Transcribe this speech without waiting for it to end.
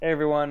Hey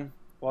everyone,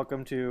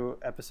 welcome to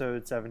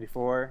episode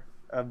 74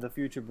 of the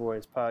Future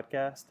Boys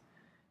podcast.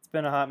 It's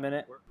been a hot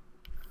minute.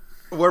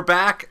 We're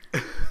back.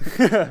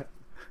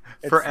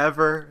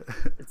 Forever.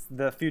 It's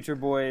the Future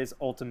Boys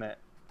Ultimate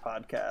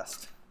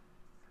podcast.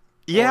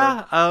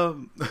 Yeah,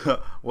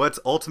 what's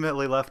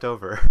ultimately left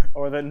over?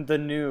 Or the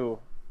new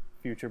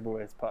Future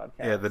Boys podcast.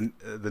 Yeah,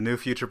 the new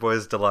Future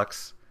Boys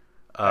Deluxe,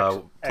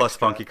 plus extra.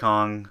 Funky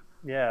Kong.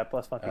 Yeah,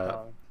 plus Funky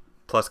Kong.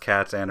 Plus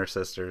Cats and her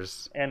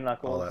sisters. And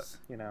Knuckles,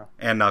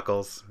 And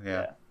Knuckles,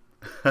 yeah.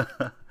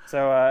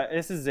 So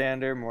this is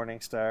Xander,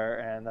 Morningstar,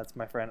 and that's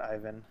my friend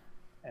Ivan.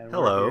 And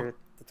Hello. We're here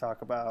to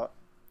talk about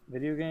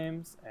video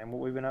games and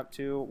what we've been up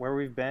to, where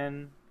we've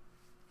been,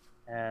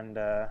 and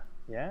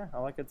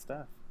all that good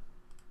stuff.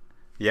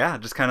 Yeah,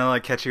 just kind of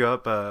like catch you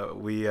up.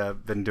 We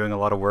been doing a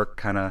lot of work,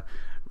 kind of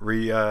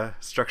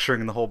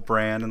restructuring the whole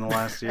brand in the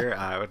last year.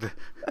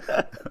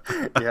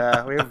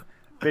 Yeah, we have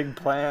big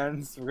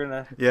plans. We're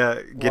gonna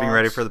getting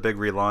ready for the big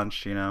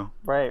relaunch.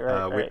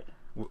 Right.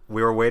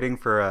 We were waiting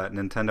for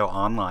Nintendo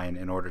Online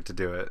in order to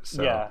do it.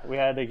 So, yeah, we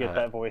had to get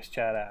that voice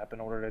chat app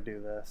in order to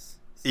do this.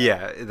 So.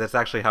 Yeah, that's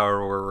actually how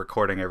we're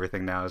recording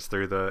everything now, is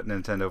through the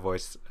Nintendo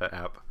Voice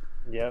app.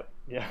 Yep,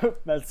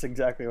 that's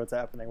exactly what's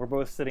happening. We're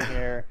both sitting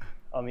here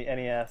on the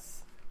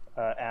NES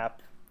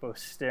app, both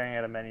staring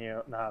at a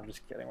menu. No, I'm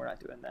just kidding. We're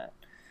not doing that.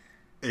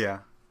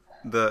 Yeah,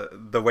 the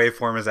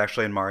waveform is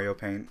actually in Mario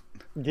Paint.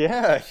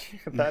 Yeah,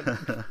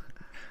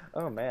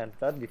 oh man,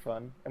 that'd be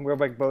fun. And we're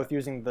like both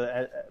using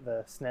the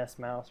SNES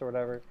mouse or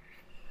whatever.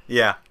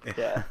 Yeah.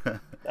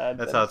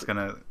 That's how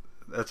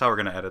we're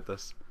gonna edit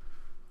this.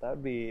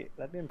 That'd be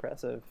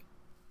impressive.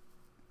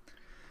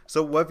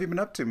 So what have you been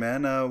up to,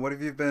 man? What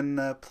have you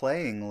been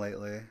playing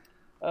lately?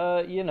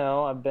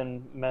 I've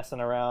been messing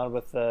around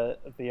with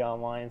the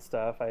online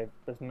stuff. I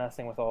was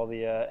messing with all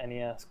the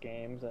NES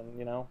games, and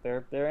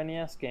they're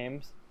NES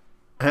games.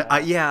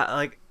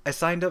 I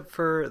signed up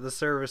for the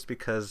service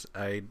because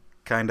I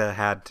kind of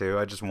had to.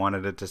 I just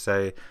wanted it to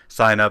say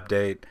sign up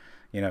date,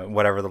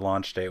 whatever the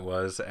launch date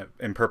was,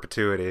 in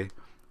perpetuity.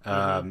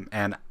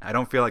 And I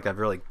don't feel like I've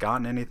really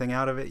gotten anything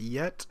out of it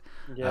yet.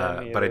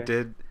 Yeah, but I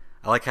did.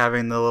 I like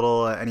having the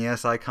little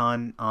NES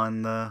icon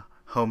on the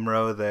home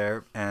row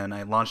there, and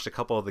I launched a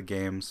couple of the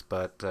games,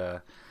 but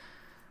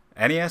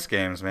NES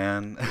games,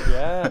 man.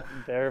 Yeah,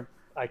 they're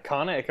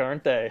iconic,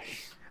 aren't they?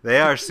 They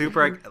are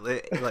super.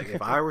 Like,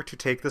 if I were to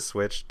take the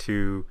Switch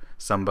to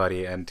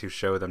somebody and to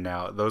show them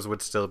now, those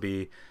would still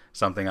be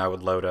something I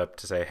would load up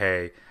to say,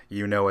 hey,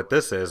 you know what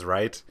this is,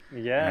 right?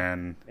 Yeah.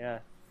 And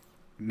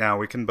now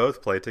we can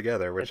both play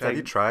together. Have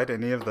you tried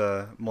any of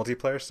the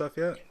multiplayer stuff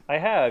yet? I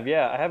have,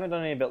 yeah. I haven't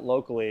done any of it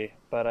locally,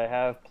 but I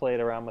have played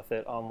around with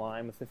it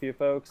online with a few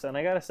folks, and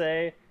I gotta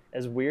say,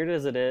 as weird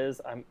as it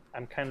is,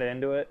 I'm kind of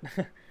into it.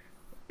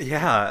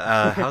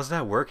 Yeah. How's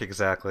that work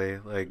exactly?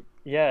 Like,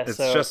 yeah, it's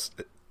so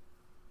just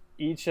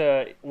each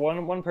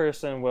one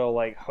person will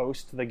like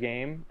host the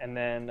game, and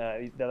then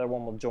the other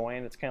one will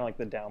join. It's kind of like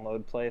the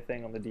download play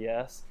thing on the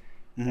DS.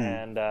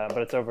 And but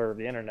it's over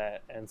the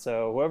internet, and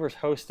so whoever's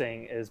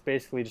hosting is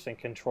basically just in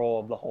control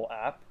of the whole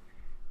app,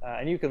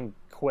 and you can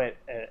quit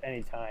at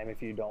any time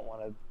if you don't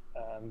want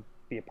to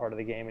be a part of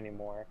the game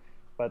anymore.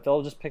 But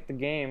they'll just pick the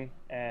game,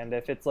 and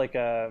if it's like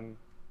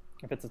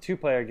if it's a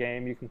 2-player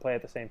game, you can play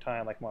at the same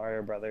time, like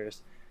Mario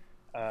Brothers.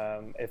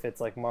 If it's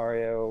like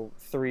Mario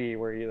 3,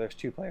 where there's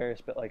 2 players,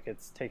 but like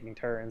it's taking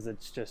turns,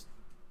 it's just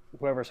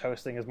whoever's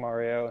hosting is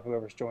Mario and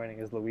whoever's joining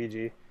is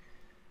Luigi.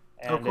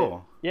 And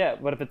cool.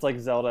 But if it's like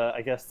Zelda,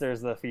 I guess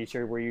there's the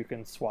feature where you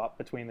can swap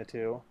between the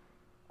two.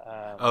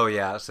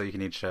 so you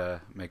can each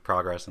make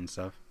progress and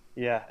stuff.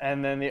 Yeah,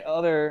 and then the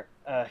other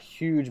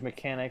huge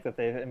mechanic that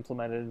they've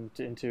implemented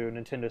into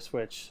Nintendo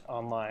Switch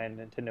Online,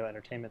 Nintendo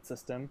Entertainment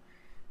System,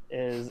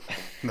 is...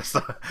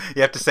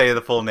 You have to say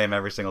the full name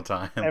every single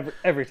time.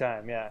 Every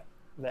time, yeah.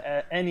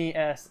 The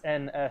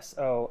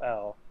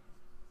NESNSOL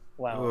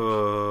Lounge.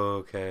 Oh,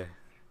 okay.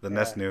 The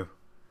NES New.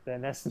 The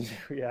NES New,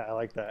 yeah, I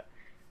like that.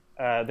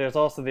 There's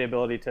also the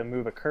ability to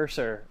move a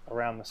cursor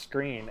around the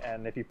screen,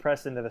 and if you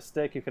press into the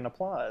stick, you can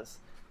applause.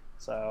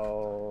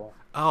 So,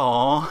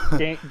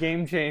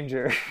 game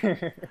changer.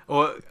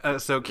 Well,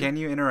 so can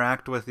you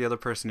interact with the other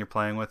person you're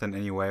playing with in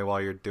any way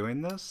while you're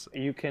doing this?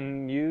 You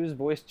can use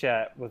voice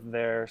chat with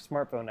their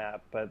smartphone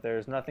app, but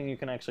there's nothing you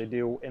can actually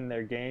do in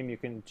their game. You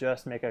can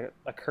just make a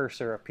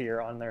cursor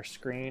appear on their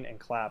screen and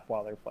clap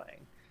while they're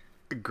playing.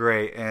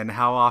 Great. And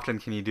how often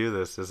can you do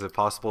this? Is it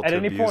possible to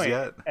abuse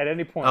yet? At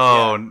any point.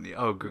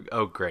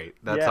 Oh, great.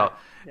 That's all.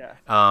 Yeah.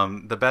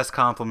 The best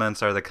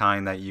compliments are the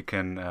kind that you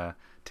can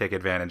take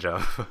advantage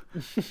of.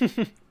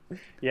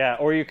 Yeah,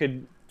 or you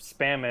could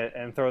spam it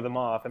and throw them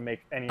off and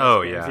make any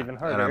games even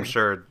harder. And I'm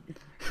sure,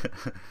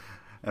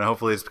 and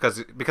hopefully it's because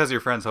of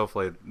your friends.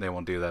 Hopefully they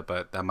won't do that,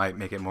 but that might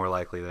make it more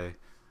likely they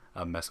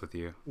mess with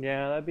you.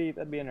 Yeah, that'd be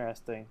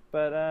interesting.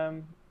 But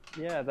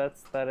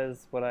that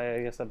is what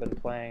I guess I've been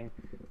playing.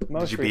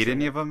 Did you beat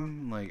any of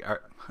them?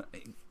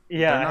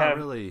 Yeah,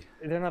 really.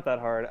 They're not that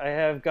hard. I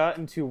have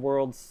gotten to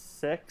World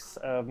 6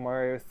 of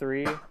Mario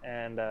 3,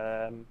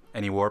 and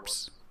any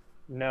warps?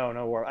 No,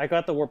 no warp. I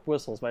got the warp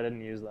whistles, but I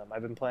didn't use them.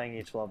 I've been playing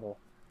each level.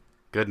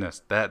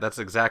 Goodness, that's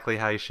exactly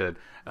how you should.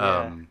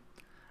 Yeah.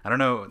 I don't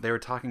know. They were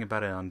talking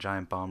about it on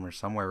Giant Bomb or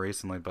somewhere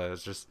recently, but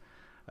it's just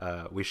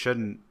we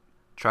shouldn't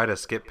try to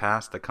skip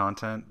past the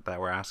content that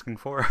we're asking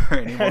for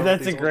anymore.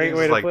 That's a great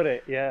way to put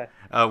it. Yeah.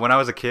 When I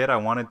was a kid, I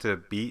wanted to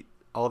beat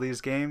all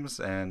these games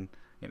and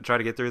try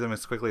to get through them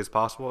as quickly as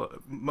possible.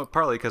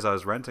 Partly because I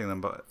was renting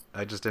them, but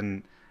I just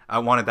didn't. I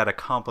wanted that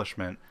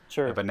accomplishment.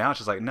 Sure. But now it's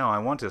just like, no, I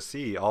want to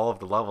see all of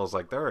the levels.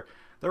 Like there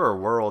are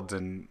worlds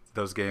in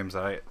those games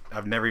that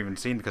I've never even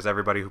seen because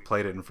everybody who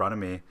played it in front of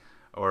me,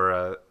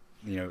 or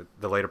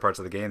the later parts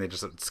of the game, they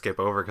just skip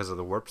over because of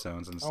the warp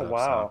zones and stuff. Oh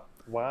wow,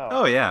 so. wow.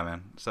 Oh yeah,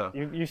 man. So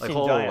you've like,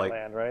 seen Giant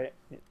Land, right?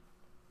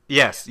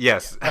 Yes.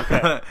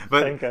 Okay.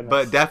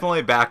 but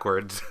definitely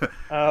backwards.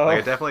 Oh. Like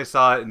I definitely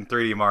saw it in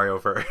 3D Mario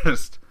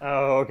first.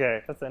 Oh,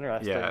 okay. That's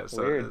interesting. Yeah.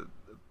 So Weird.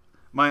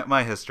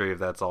 My history of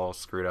that's all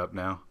screwed up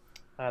now.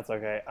 That's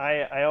okay.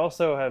 I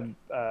also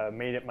have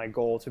made it my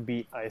goal to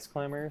beat Ice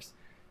Climbers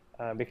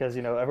because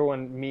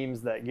everyone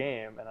memes that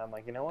game, and I'm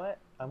like, you know what?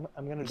 I'm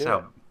gonna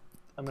do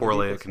it.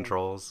 Poorly it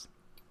controls.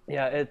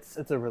 Yeah, it's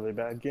a really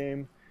bad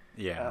game.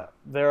 Yeah.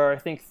 There are I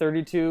think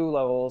 32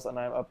 levels, and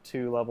I'm up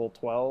to level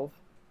 12.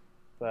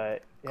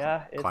 But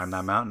yeah, climb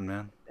that mountain,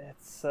 man.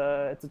 It's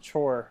a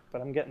chore,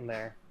 but I'm getting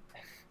there.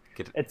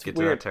 Get to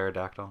that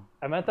pterodactyl.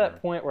 I'm at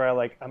that point where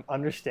I'm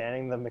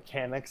understanding the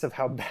mechanics of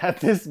how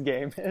bad this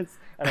game is,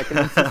 and I can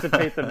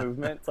anticipate the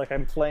movements. Like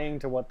I'm playing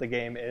to what the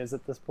game is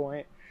at this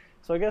point.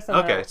 So I guess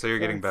so you're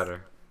getting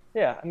better.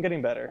 Yeah, I'm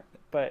getting better,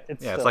 but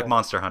it's it's like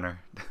Monster Hunter.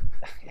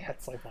 Yeah,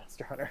 it's like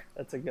Monster Hunter.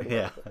 That's a good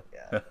way.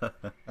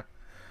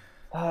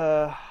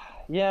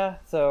 Yeah.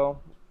 So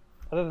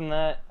other than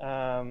that,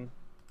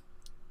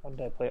 what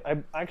did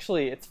I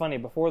play? It's funny,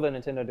 before the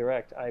Nintendo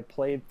Direct, I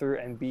played through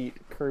and beat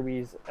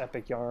Kirby's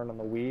Epic Yarn on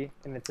the Wii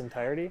in its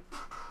entirety.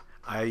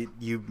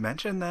 You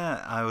mentioned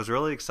that. I was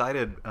really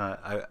excited.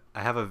 I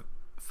have a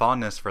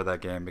fondness for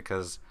that game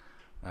because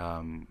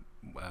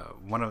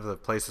one of the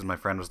places my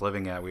friend was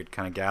living at, we'd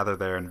kind of gather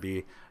there and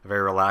be a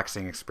very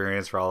relaxing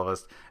experience for all of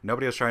us.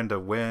 Nobody was trying to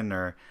win,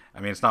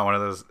 it's not one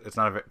of those. It's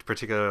not a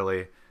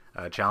particularly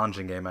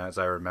challenging game as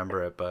I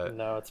remember it, but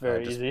no, it's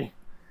very easy.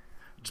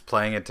 Just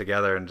playing it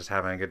together and just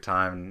having a good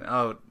time.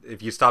 And,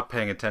 if you stopped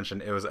paying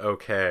attention, it was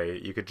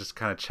okay. You could just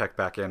kind of check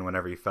back in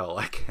whenever you felt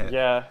like it.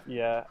 Yeah.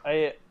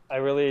 I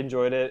really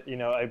enjoyed it.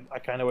 I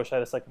kind of wish I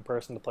had a second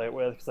person to play it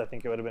with because I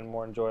think it would have been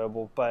more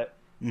enjoyable. But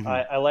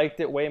I liked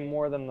it way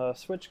more than the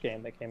Switch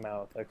game that came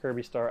out, the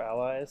Kirby Star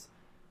Allies.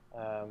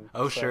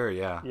 Sure,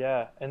 yeah.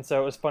 Yeah, and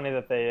so it was funny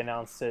that they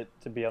announced it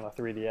to be on the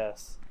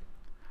 3DS.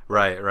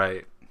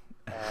 Right.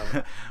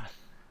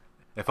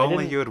 If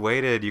only you had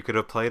waited, you could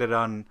have played it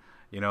on...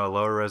 a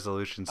lower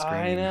resolution screen.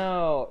 I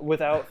know,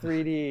 without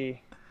 3D.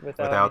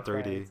 Without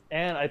 3D. Friends.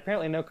 And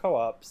apparently no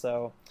co-op,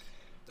 so...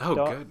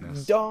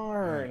 Goodness.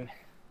 Darn.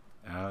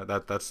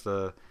 That's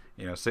the...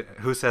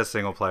 who says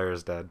single player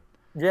is dead?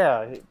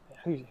 Yeah,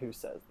 who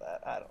says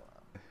that? I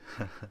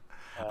don't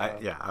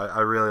know.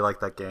 I really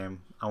like that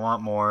game. I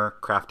want more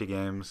crafty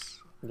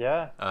games.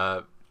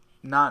 Yeah.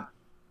 Not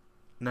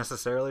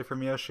necessarily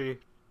from Yoshi.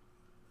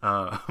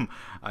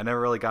 I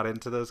never really got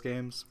into those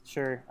games.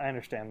 Sure, I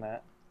understand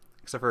that.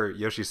 Except for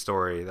Yoshi's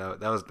Story,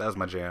 that was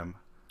my jam.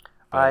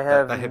 But I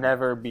have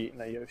never beaten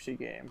a Yoshi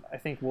game. I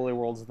think Woolly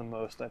World's the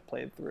most I've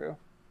played through.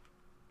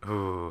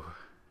 Ooh,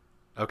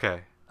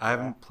 okay. I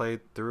haven't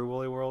played through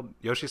Woolly World.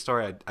 Yoshi's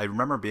Story, I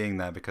remember being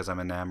that because I'm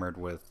enamored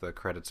with the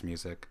credits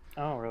music.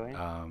 Oh, really?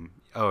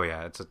 Oh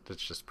yeah, it's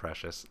just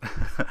precious.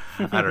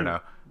 I don't know.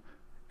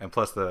 And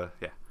plus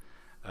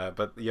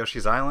but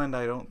Yoshi's Island,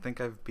 I don't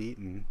think I've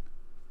beaten.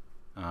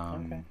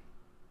 Okay.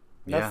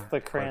 That's the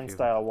crayon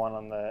style one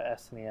on the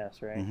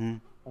SNES, right? Mm-hmm.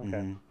 Okay.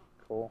 Mm-hmm.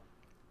 Cool.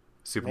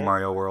 Super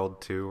Mario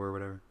World 2 or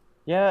whatever.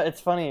 Yeah,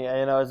 it's funny.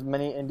 As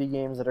many indie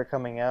games that are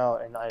coming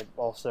out, and I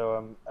also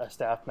am a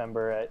staff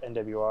member at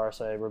NWR,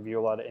 so I review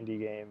a lot of indie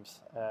games,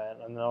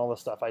 and then all the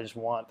stuff I just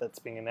want that's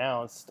being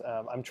announced.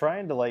 I'm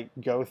trying to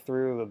go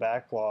through the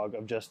backlog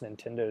of just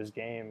Nintendo's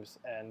games,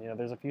 and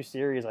there's a few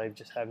series I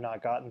just have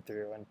not gotten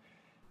through, and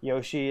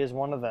Yoshi is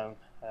one of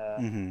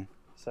them.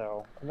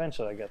 So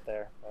eventually I get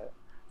there, but.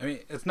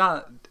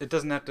 It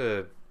doesn't have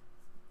to,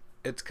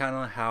 it's kind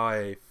of how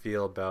I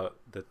feel about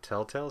the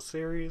Telltale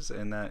series,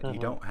 in that you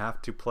don't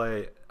have to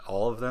play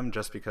all of them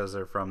just because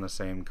they're from the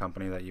same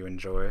company that you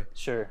enjoy.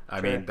 Sure. I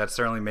mean, that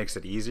certainly makes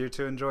it easier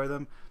to enjoy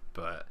them,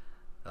 but,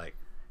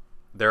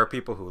 there are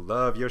people who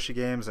love Yoshi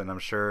games, and I'm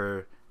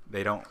sure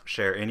they don't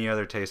share any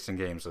other taste in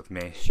games with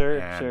me.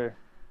 Sure.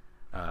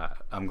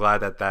 I'm glad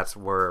that that's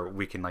where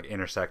we can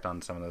intersect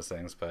on some of those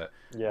things, but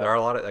there are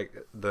a lot of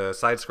the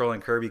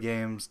side-scrolling Kirby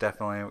games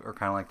definitely are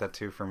kind of like that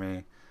too for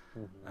me.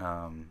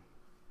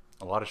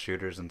 A lot of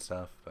shooters and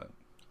stuff, but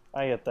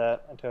I get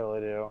that. I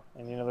totally do.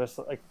 And there's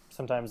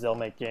sometimes they'll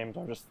make games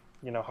or just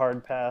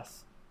hard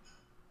pass.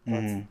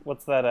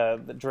 What's that?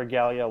 The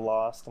Dragalia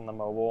Lost on the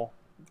mobile.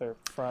 Their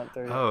front.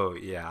 Oh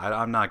yeah,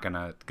 I'm not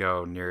gonna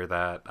go near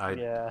that.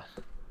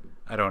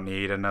 I don't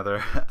need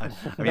another. I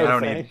mean, No I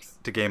don't need thanks.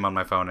 to game on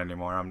my phone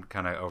anymore. I'm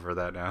kind of over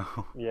that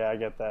now. Yeah, I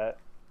get that.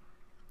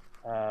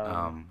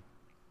 Um,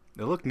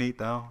 They look neat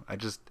though.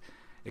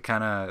 It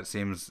kind of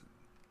seems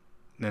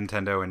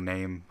Nintendo in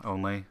name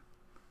only.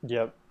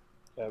 Yep,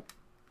 yep.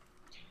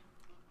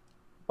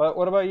 But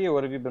what about you?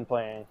 What have you been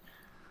playing?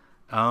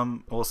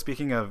 Well,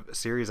 speaking of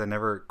series, I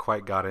never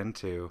quite got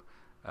into.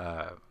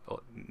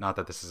 Well, not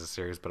that this is a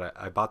series, but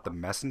I bought The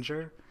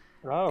Messenger,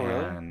 Oh,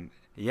 really? and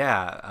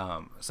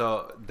yeah.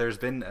 So there's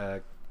been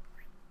a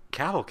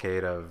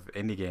cavalcade of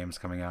indie games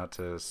coming out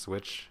to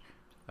Switch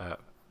uh,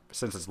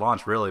 since its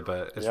launch, really,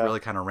 but it's Yeah. really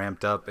kind of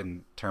ramped up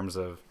in terms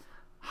of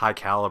high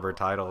caliber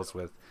titles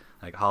with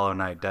like Hollow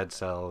Knight, Dead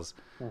Cells,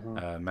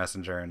 Hmm.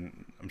 Messenger,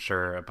 and I'm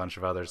sure a bunch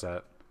of others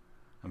that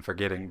I'm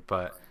forgetting.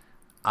 But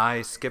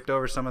I skipped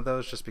over some of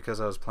those just because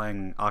I was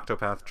playing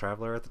Octopath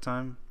Traveler at the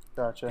time,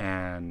 Gotcha.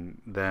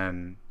 and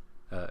then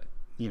uh,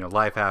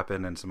 life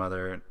happened and some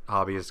other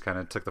hobbies kind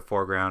of took the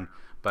foreground.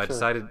 But I Sure.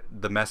 decided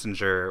The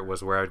Messenger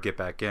was where I would get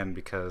back in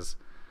because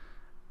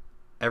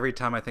every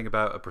time I think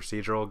about a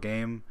procedural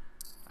game,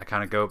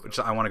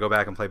 I want to go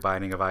back and play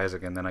Binding of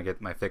Isaac, and then I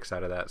get my fix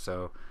out of that.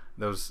 So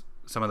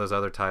some of those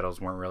other titles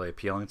weren't really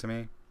appealing to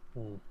me.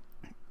 Mm.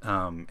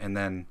 And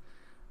then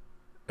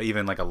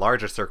even like a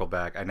larger circle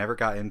back, I never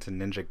got into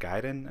Ninja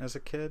Gaiden as a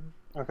kid,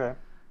 Okay.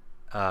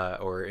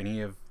 or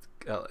any of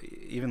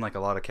even like a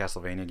lot of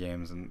Castlevania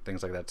games and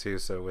things like that too.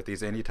 So with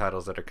these indie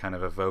titles that are kind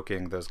of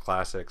evoking those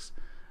classics,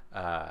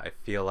 I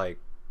feel like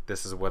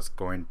this is what's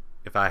going.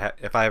 If I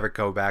ever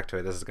go back to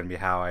it, this is going to be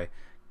how I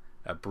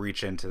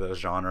breach into those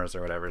genres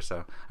or whatever.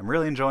 So I'm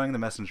really enjoying The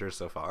Messenger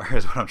so far,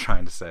 is what I'm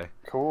trying to say.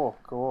 Cool,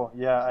 cool.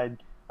 Yeah,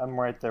 I'm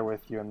right there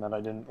with you in that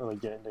I didn't really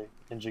get into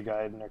Ninja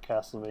Gaiden or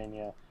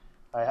Castlevania.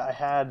 I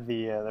had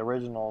the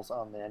originals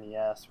on the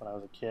NES when I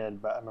was a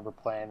kid, but I remember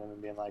playing them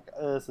and being like,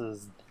 "This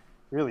is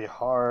really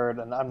hard,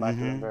 and I'm not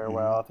doing very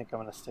well. I think I'm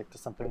going to stick to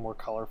something more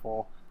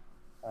colorful."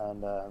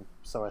 And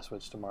so I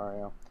switched to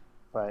Mario.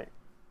 But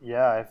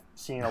yeah, I've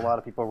seen a lot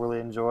of people really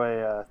enjoy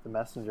The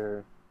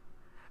Messenger.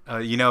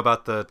 You know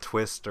about the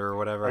twist or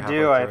whatever? I halfway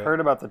do. I've through it? heard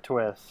about the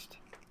twist.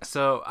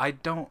 So I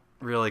don't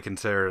really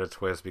consider it a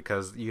twist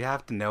because you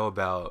have to know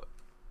about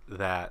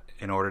that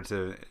in order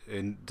to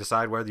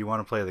decide whether you want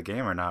to play the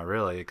game or not,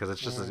 really, because it's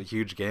just a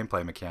huge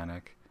gameplay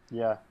mechanic.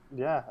 Yeah,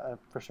 yeah,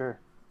 for sure.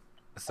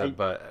 So, I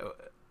but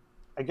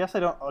I guess I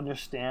don't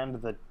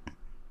understand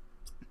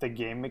the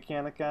game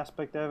mechanic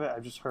aspect of it.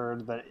 I've just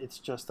heard that it's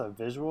just a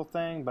visual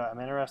thing, but I'm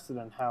interested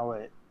in how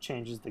it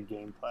changes the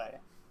gameplay.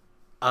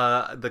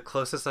 the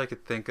closest I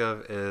could think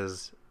of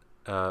is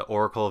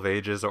Oracle of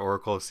Ages or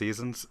Oracle of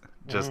Seasons,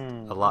 just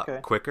a lot Okay.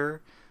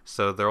 quicker.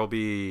 So there will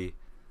be,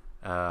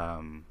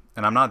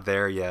 and I'm not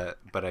there yet,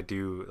 but I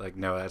do like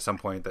know at some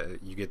point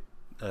that you get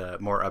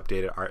more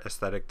updated art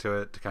aesthetic to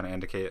it to kind of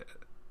indicate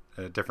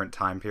a different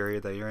time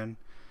period that you're in,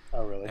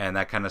 Oh, really? and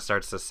that kind of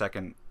starts the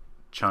second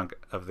chunk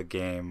of the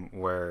game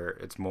where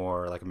it's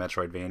more like a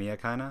Metroidvania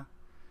kind of.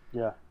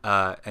 Yeah.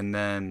 And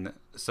then,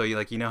 so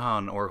you know how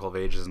in Oracle of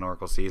Ages and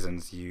Oracle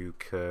Seasons you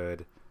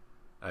could,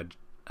 uh,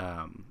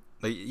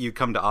 like you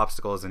come to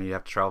obstacles and you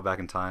have to travel back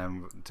in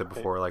time to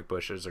before like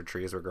bushes or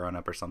trees were growing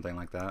up or something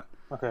like that.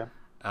 Okay.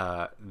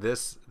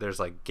 There's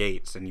like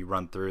gates and you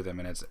run through them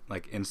and it's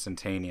like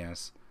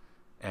instantaneous,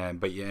 and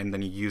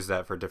then you use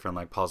that for different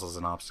like puzzles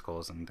and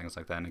obstacles and things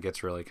like that, and it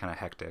gets really kind of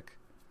hectic.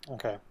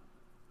 Okay.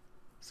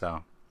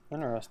 So,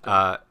 Interesting.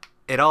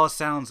 it all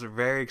sounds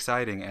very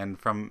exciting, and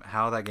from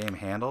how that game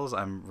handles,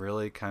 I'm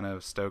really kind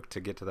of stoked to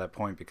get to that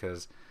point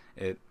because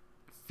it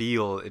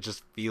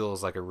just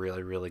feels like a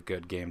really, really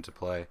good game to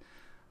play.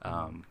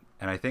 And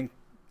I think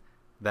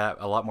that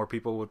a lot more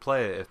people would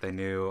play it if they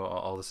knew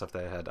all the stuff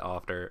they had to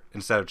offer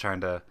instead of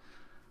trying to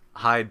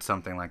hide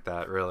something like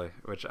that, really,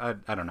 which I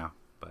don't know.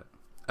 But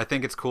I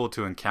think it's cool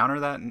to encounter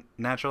that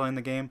naturally in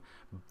the game,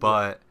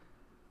 but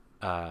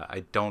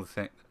I don't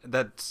think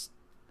that's...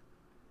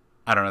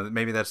 I don't know.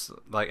 Maybe that's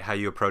like how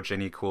you approach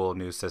any cool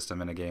new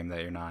system in a game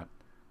that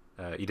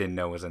you didn't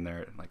know was in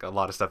there. Like a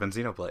lot of stuff in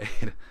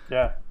Xenoblade.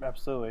 Yeah,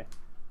 absolutely.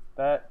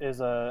 That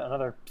is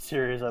another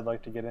series I'd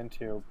like to get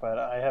into, but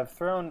I have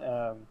thrown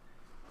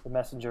the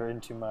Messenger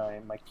into my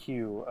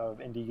queue of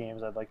indie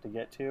games I'd like to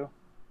get to.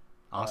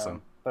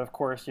 Awesome. But of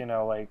course, like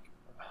I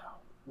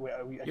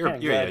You're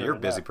can't you're a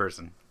exaggerate busy enough.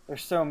 person.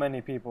 There's so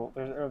many people.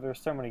 There's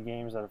so many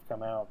games that have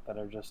come out that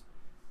are just.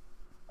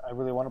 I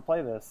really want to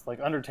play this. Like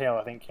Undertale,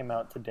 I think came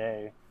out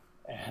today,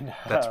 and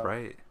That's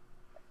right.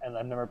 and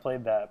I've never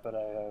played that, but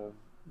I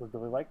would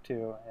really like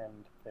to.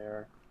 And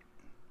there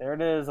it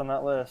is on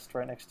that list,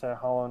 right next to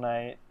Hollow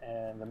Knight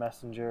and The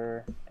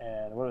Messenger,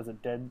 and what was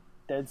it, Dead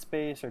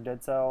Space or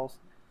Dead Cells?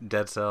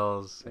 Dead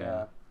Cells.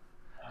 Yeah.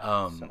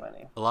 So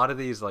many. A lot of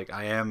these,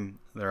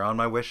 they're on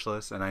my wish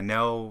list, and I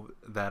know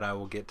that I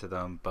will get to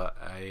them. But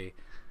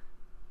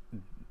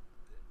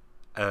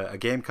a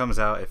game comes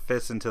out, it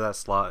fits into that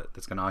slot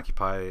that's going to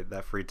occupy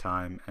that free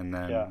time, and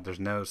then there's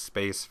no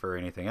space for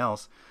anything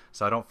else.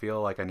 So I don't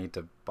feel like I need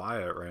to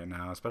buy it right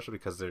now, especially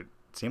because they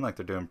seem like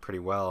they're doing pretty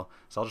well.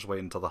 So I'll just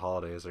wait until the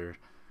holidays or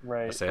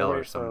Right. a sale or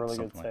Wait for a really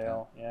something good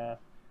sale. Yeah.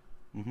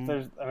 Mm-hmm.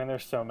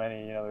 There's so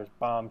many. There's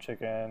Bomb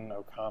Chicken,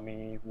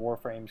 Okami,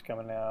 Warframe's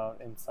coming out,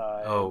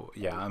 Inside. Oh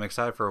yeah, I'm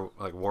excited for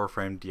like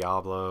Warframe,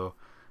 Diablo,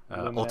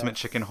 Ultimate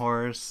Chicken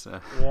Horse.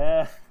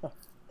 Yeah.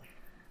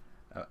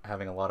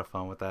 Having a lot of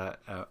fun with that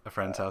at a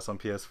friend's house on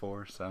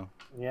PS4. So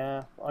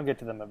Yeah, I'll get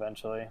to them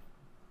eventually.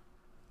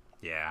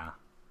 yeah.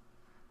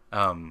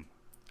 Are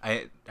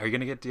you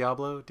gonna get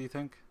Diablo? Do you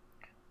think?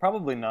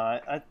 Probably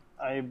not.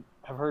 I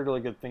have heard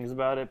really good things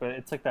about it, but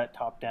it's like that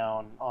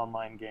top-down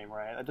online game,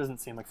 right? That doesn't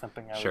seem like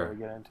something I would really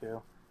get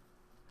into.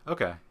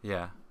 Okay,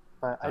 yeah.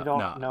 But I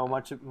don't know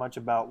much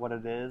about what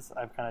it is.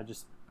 I've kind of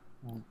just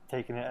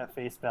taken it at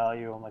face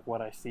value on like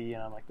what I see,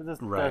 and I'm like, this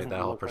doesn't that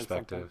whole look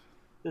perspective. like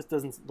this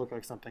doesn't look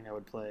like something I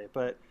would play.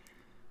 But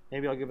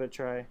maybe I'll give it a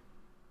try.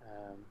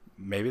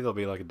 Maybe there'll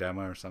be like a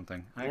demo or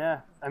something. Yeah,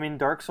 I mean,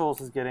 Dark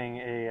Souls is getting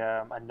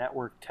a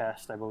network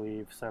test, I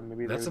believe. So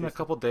maybe that's in a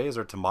couple days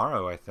or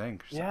tomorrow, I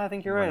think. Yeah, I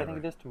think you're right. I think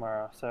it is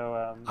tomorrow.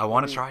 So I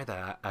want to try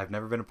that. I've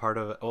never been a part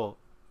of it. Oh,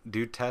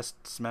 do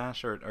test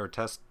Smash or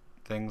test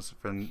things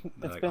from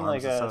it's like been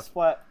arms like a stuff?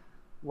 splat.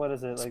 What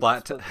is it?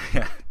 Like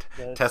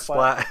Test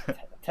splat.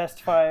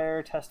 Test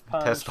fire. Test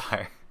punch. Test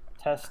fire.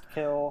 Test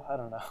kill. I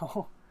don't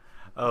know.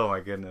 Oh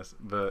my goodness!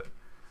 But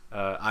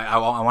I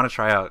want to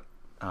try out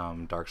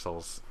Dark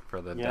Souls for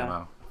the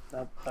demo.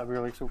 That'd be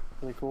really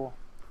cool.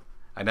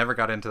 I never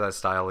got into that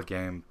style of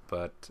game,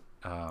 but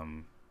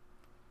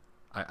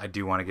I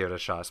do want to give it a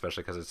shot,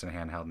 especially because it's in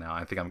handheld now.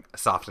 I think I'm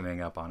softening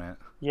up on it.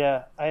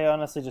 Yeah, I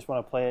honestly just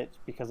want to play it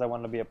because I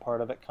want to be a part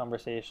of it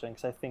conversation,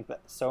 because I think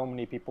that so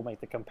many people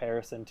make the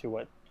comparison to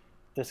what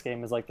this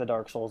game is like, the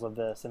Dark Souls of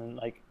this, and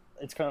like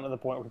it's kind of to the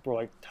point where people are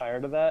like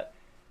tired of that.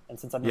 And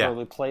since I've never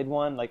really played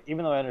one, like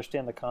even though I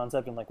understand the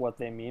concept and like what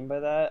they mean by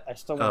that, I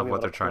still want to be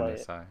able to play it. What they're trying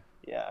to say.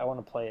 Yeah, I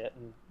want to play it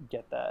and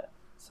get that.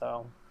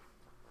 So.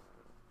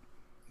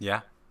 Yeah.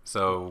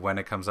 So when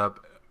it comes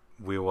up,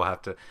 we will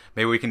have to.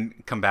 Maybe we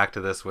can come back to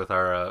this with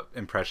our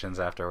impressions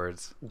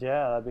afterwards.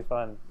 Yeah, that'd be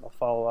fun. I'll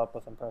follow up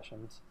with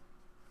impressions.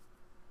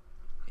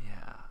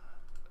 Yeah.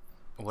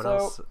 What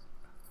else?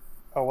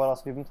 Oh, what else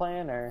have you been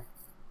playing, or?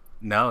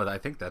 No, I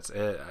think that's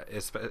it.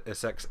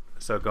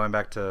 So going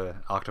back to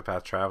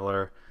Octopath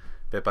Traveler,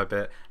 bit by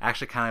bit, I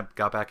actually kind of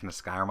got back into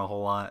Skyrim a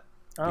whole lot.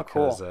 Oh,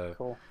 because,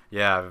 cool.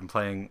 Yeah, I've been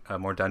playing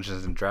more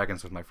Dungeons and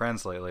Dragons with my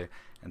friends lately,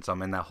 and so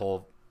I'm in that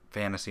whole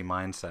fantasy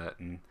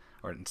mindset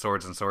or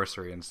swords and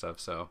sorcery and stuff.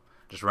 So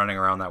just running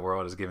around that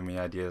world is giving me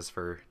ideas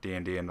for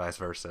D&D and vice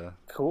versa.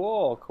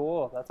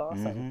 Cool. That's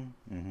awesome.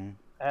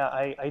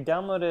 I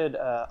downloaded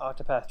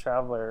Octopath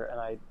Traveler, and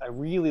I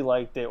really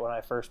liked it when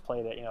I first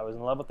played it. I was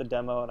in love with the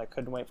demo, and I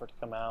couldn't wait for it to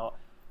come out.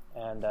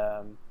 And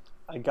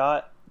I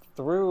got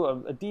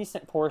through a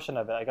decent portion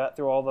of it. I got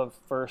through all the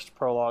first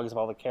prologues of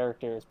all the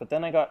characters, but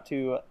then I got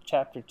to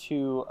chapter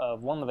 2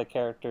 of one of the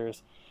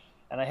characters,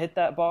 and I hit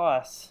that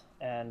boss,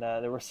 and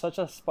there was such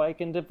a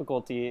spike in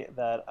difficulty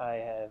that I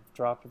have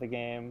dropped the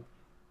game.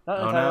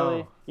 Not entirely.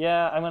 No.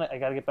 Yeah, I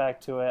gotta get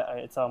back to it.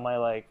 It's on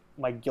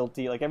my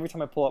guilty. Like every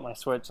time I pull up my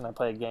Switch and I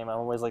play a game, I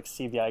always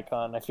see the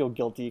icon. And I feel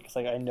guilty because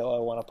I know I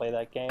want to play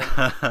that game.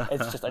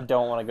 It's just I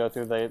don't want to go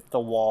through the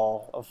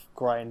wall of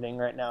grinding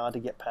right now to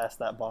get past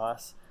that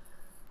boss.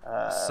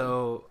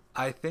 So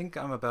I think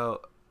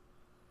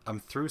I'm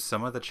through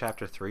some of the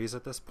chapter 3s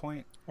at this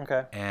point.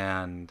 Okay.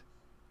 And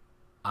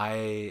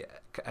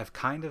I've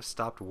kind of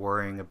stopped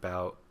worrying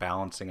about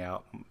balancing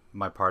out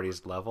my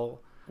party's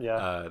level.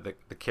 Yeah.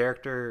 The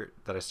character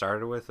that I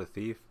started with, the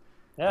thief.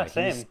 Yeah,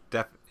 same.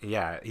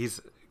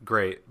 He's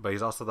great, but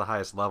he's also the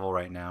highest level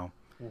right now.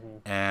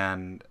 Mm-hmm.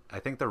 And I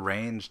think the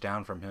range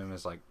down from him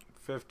is like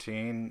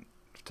 15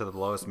 to the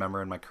lowest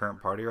member in my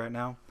current party right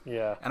now.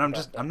 Yeah. And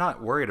I'm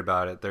not worried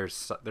about it. They're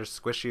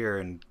squishier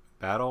in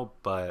battle,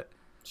 but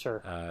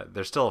sure.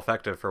 They're still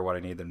effective for what I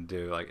need them to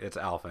do. Like it's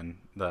Alphen,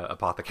 the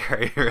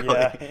apothecary. Really.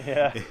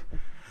 Yeah.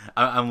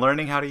 I'm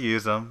learning how to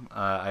use him.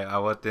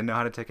 I didn't know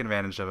how to take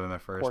advantage of him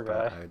at first. Poor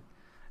guy.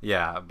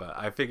 But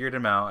I figured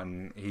him out,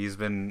 and he's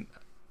been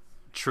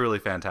truly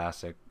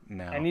fantastic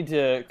now. I need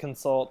to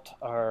consult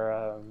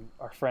our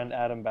friend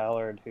Adam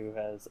Ballard, who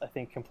has, I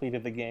think,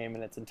 completed the game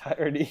in its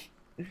entirety.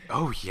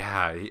 Oh,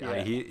 yeah.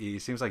 He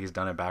seems like he's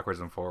done it backwards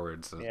and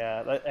forwards. So.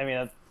 Yeah, I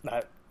mean,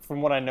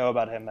 from what I know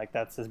about him,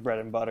 that's his bread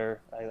and butter.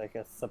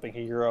 It's something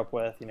he grew up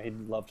with. He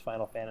loved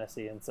Final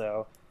Fantasy, and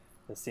so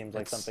this seems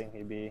like something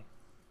he'd be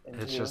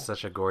into. It's just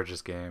such a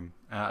gorgeous game.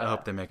 I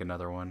hope they make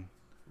another one.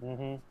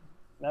 Mm-hmm.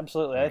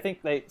 Absolutely. I think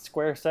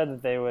Square said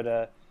that they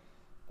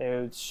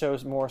would show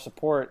more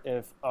support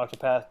if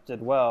Octopath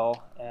did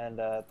well,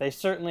 and they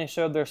certainly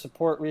showed their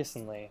support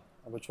recently,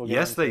 which we'll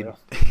get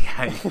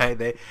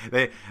into.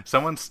 They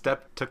someone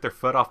took their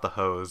foot off the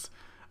hose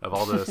of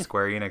all the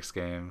Square Enix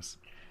games.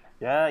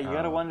 Yeah, you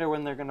gotta wonder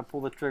when they're gonna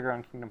pull the trigger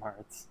on Kingdom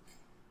Hearts.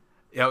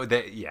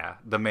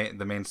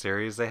 The main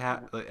series they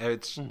have,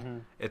 it's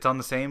on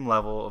the same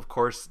level. Of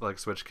course, like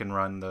Switch can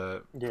run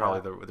probably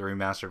the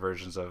remastered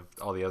versions of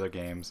all the other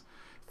games.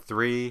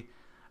 3,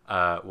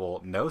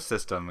 no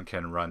system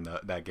can run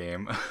that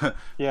game.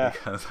 Yeah,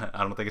 because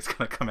I don't think it's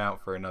gonna come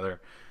out for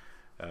another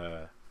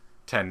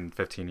 10,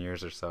 15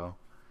 years or so.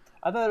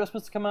 I thought it was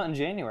supposed to come out in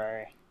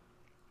January.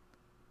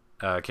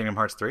 Kingdom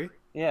Hearts 3?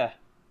 Yeah.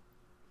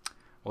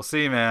 We'll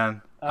see,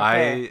 man.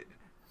 Okay.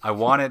 I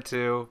want it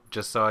to,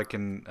 just so I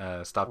can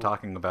stop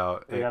talking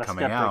about it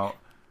coming out.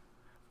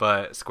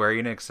 But Square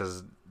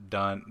Enix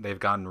they've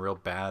gotten real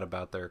bad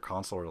about their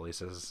console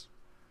releases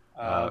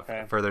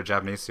for their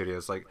Japanese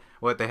studios. Like,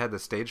 they had the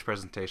stage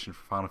presentation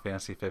for Final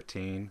Fantasy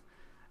 15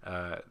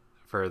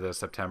 for the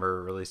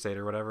September release date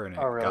or whatever, and it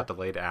got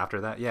delayed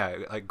after that. Yeah,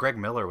 like Greg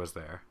Miller was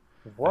there.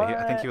 What?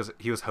 I think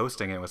he was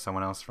hosting it with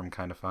someone else from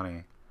Kinda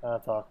Funny.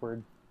 That's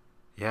awkward.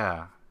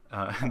 Yeah.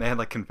 And they had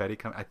like confetti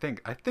come. I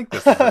think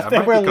this is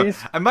it.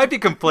 I might be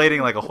conflating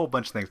like a whole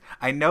bunch of things.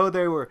 I know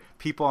there were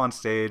people on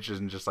stage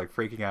and just like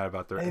freaking out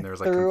about and there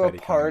was like confetti coming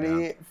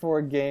coming a party for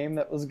a game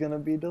that was gonna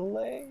be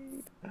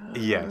delayed.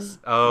 Yes.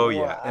 Oh, wow.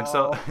 Yeah. And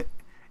so,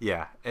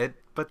 yeah. And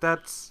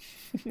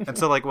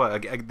so like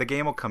what? The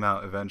game will come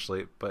out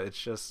eventually, but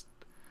it's just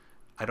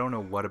I don't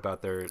know what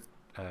about their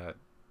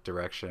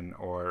direction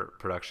or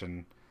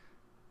production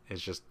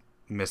is just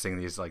missing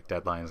these like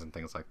deadlines and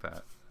things like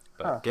that.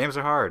 But games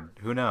are hard.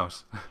 Who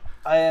knows?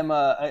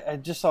 I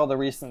just saw the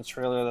recent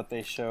trailer that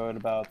they showed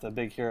about the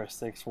Big Hero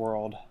 6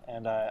 world,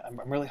 and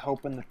I'm really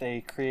hoping that they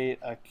create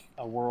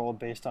a world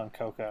based on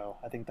Coco.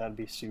 I think that'd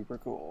be super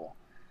cool.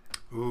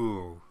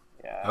 Ooh.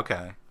 Yeah.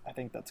 Okay. I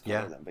think that's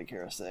cooler than Big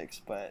Hero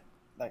 6, but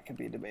that could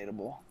be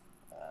debatable.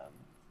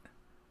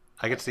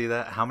 I could see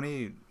that. How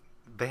many?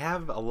 They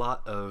have a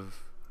lot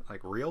of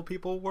like real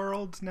people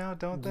worlds now,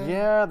 don't they?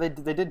 Yeah, they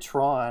did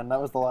Tron.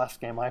 That was the last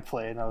game I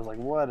played, and I was like,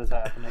 what is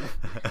happening?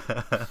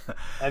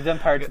 I've done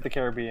Pirates of the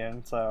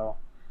Caribbean, so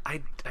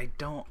I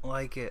don't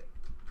like it.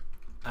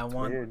 I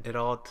want it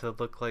all to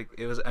look like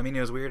it was. I mean,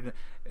 it was weird.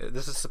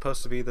 This is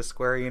supposed to be the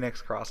Square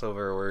Enix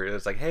crossover where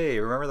it's like, hey,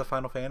 remember the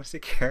Final Fantasy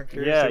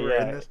characters who were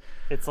in this?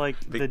 It's like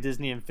the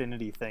Disney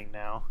Infinity thing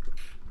now.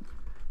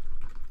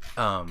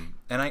 And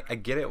I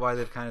get it why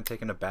they've kind of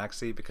taken a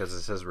backseat, because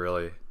this is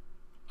really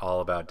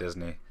all about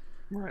Disney.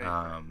 Right.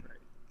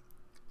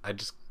 I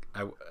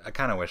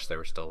kind of wish they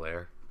were still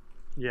there.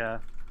 Yeah,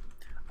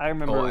 I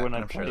remember when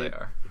I'm sure they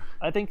are.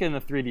 I think in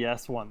the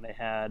 3DS one they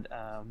had.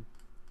 I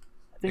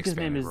think his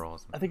name is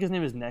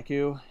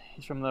Neku.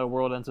 He's from The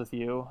World Ends With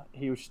You.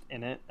 He was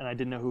in it, and I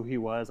didn't know who he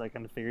was. I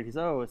kind of figured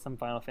it's some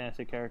Final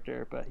Fantasy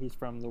character, but he's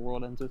from The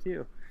World Ends With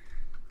You.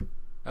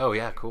 Oh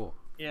yeah, cool.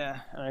 Yeah,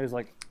 and I was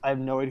like, I have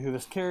no idea who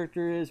this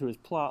character is, who his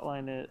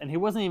plotline is, and he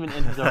wasn't even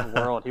in his own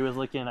world. He was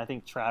like in, I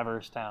think,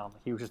 Traverse Town.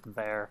 He was just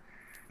there.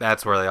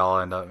 That's where they all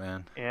end up,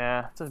 man.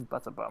 Yeah,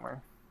 that's a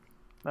bummer.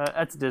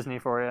 That's Disney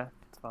for you.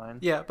 It's fine.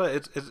 Yeah,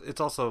 but it's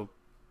also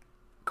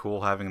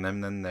cool having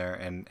them in there,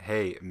 and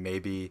hey,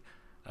 maybe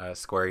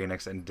Square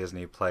Enix and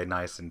Disney play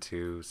nice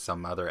into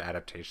some other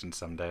adaptation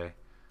someday.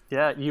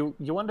 Yeah, you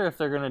wonder if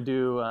they're gonna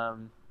do.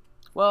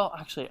 Well,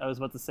 actually, I was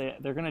about to say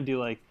they're gonna do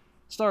like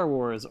Star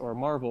Wars or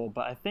Marvel,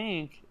 but I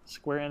think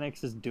Square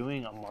Enix is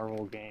doing a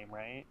Marvel game,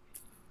 right?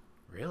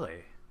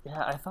 Really?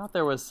 Yeah, I thought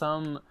there was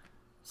some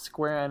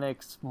Square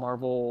Enix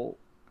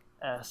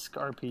Marvel-esque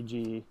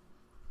RPG.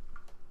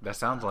 That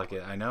sounds like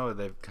it. I know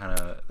they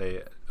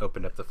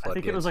opened up the floodgates. I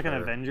think it was like an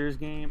Avengers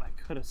game. I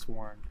could have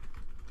sworn.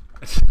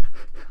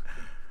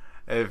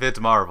 If it's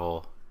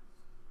Marvel,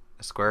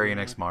 Square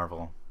Enix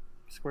Marvel.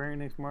 Square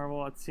Enix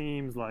Marvel, it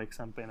seems like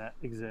something that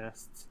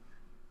exists.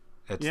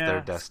 It's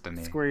their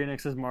destiny. Square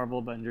Enix's Marvel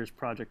Avengers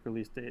project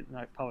release date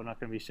probably not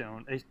going to be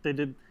shown. They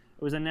did.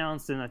 It was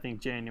announced in I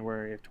think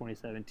January of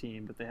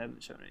 2017, but they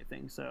haven't shown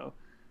anything. So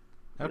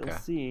we'll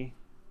see.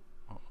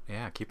 Well,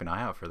 yeah, keep an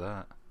eye out for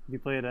that. Have you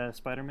played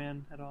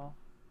Spider-Man at all?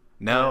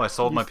 No, I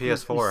sold my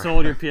PS4. You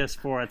sold your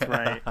PS4. That's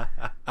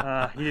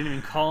right. You didn't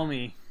even call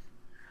me.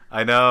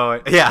 I know.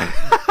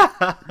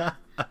 Yeah.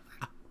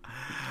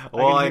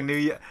 Well, I knew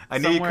you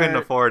couldn't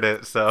afford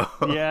it, so.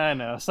 Yeah, I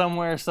know.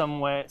 Somewhere, some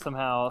way,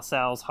 somehow,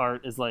 Sal's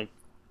heart is like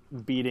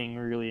beating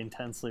really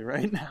intensely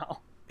right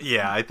now.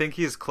 Yeah, I think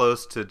he's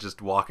close to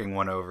just walking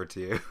one over to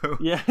you.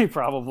 Yeah,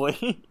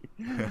 probably.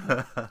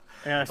 Yeah,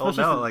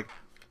 especially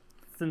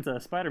since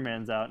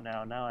Spider-Man's out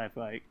now I've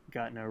like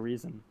got no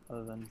reason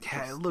other than.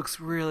 Yeah, it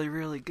looks really,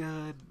 really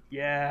good.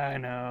 Yeah, I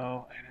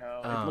know.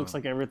 It looks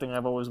like everything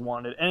I've always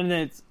wanted, and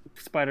it's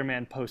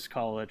Spider-Man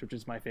post-college, which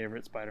is my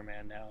favorite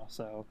Spider-Man now.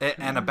 So.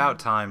 And about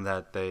time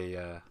that they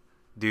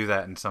do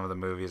that in some of the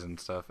movies and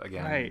stuff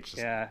again. Right.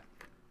 Yeah.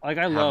 Like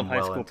I love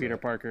high school Peter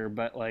Parker,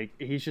 but like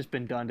he's just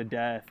been done to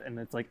death, and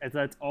it's like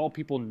that's all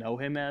people know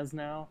him as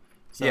now.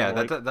 So, yeah,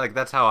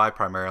 that's how I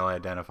primarily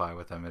identify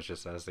with him, is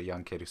just as a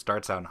young kid who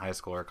starts out in high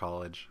school or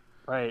college.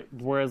 Right.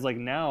 Whereas like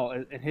now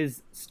in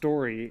his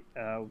story,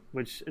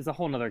 which is a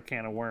whole nother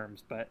can of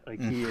worms, but like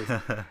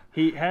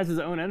he has his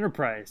own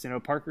enterprise,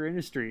 Parker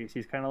Industries.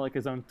 He's kind of like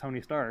his own Tony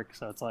Stark.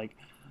 So it's like,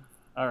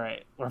 all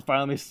right, we're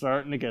finally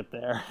starting to get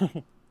there.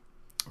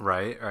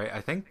 Right.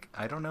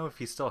 I don't know if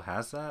he still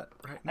has that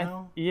right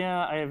now.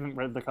 I haven't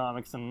read the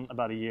comics in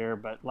about a year,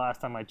 but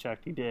last time I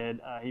checked, he did.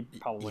 He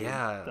probably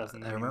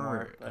doesn't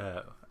anymore. I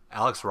remember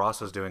Alex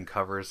Ross was doing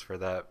covers for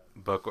that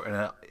book,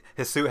 and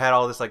his suit had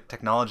all this like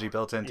technology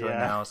built into it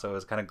now, so it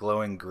was kind of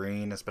glowing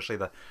green, especially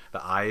the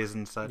eyes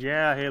and such.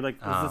 Yeah, he had like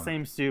it was the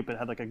same suit, but it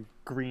had like a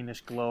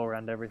greenish glow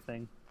around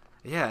everything.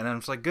 Yeah, and I'm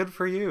just like, good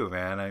for you,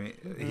 man. I mean,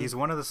 he's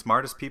one of the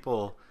smartest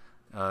people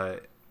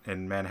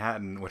in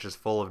Manhattan, which is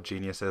full of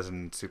geniuses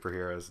and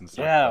superheroes and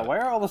stuff. Yeah, why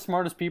are all the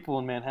smartest people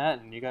in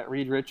Manhattan? You got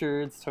Reed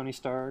Richards, Tony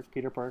Stark,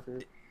 Peter Parker.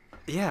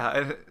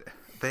 Yeah,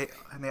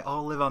 and they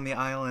all live on the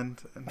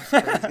island. And it's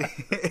crazy.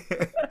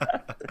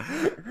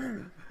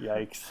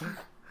 Yikes.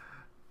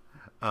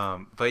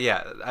 But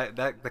yeah,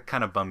 that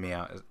kind of bummed me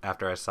out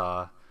after I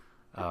saw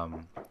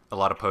a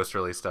lot of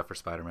post-release stuff for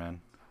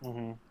Spider-Man.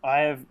 Mm-hmm. I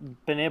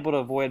have been able to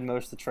avoid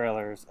most of the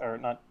trailers, or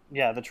not.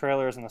 Yeah, the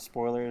trailers and the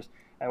spoilers.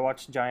 I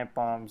watched Giant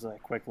Bomb's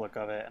quick look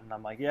of it, and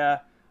I'm like,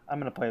 yeah, I'm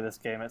gonna play this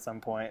game at some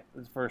point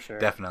for sure.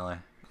 Definitely,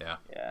 yeah.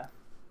 Yeah,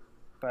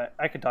 but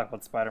I could talk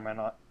about Spider-Man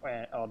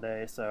all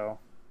day, so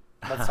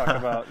let's talk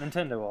about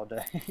Nintendo all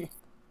day.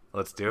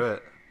 Let's do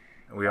it.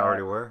 We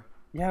already were.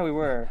 Yeah, we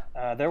were.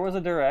 There was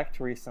a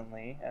Direct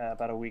recently,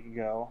 about a week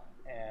ago,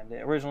 and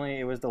originally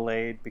it was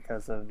delayed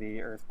because of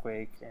the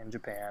earthquake in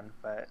Japan,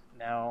 but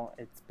now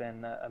it's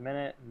been a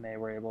minute, and they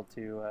were able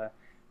to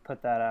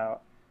put that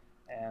out,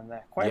 and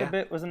quite a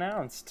bit was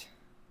announced.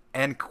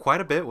 And quite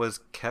a bit was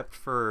kept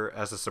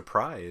as a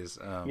surprise.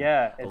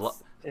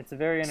 It's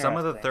very interesting. Some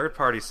of the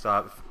third-party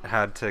stuff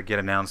had to get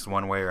announced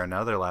one way or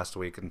another last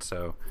week, and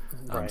so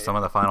some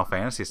of the Final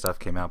Fantasy stuff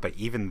came out, but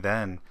even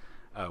then,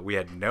 we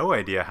had no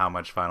idea how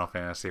much Final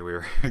Fantasy we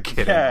were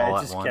getting all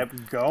at once. Yeah, it just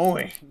kept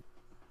going.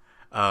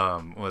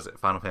 Was it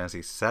Final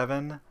Fantasy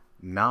 7,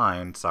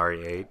 9,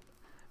 sorry, 8.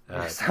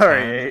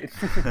 8.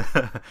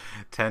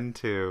 10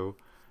 to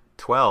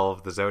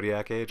 12, the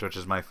Zodiac Age, which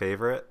is my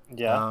favorite.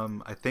 Yeah.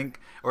 I think,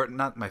 or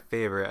not my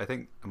favorite, I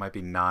think it might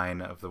be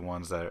 9 of the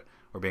ones that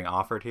were being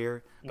offered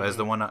here. But is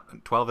the one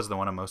 12 is the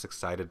one I'm most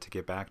excited to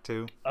get back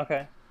to.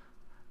 Okay.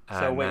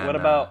 So wait, what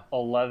about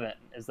 11?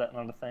 Is that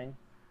not a thing?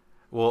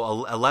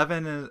 Well,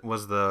 11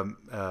 was the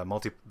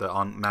massive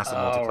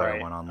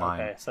multiplayer one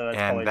online. Okay, so that's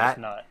probably just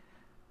not.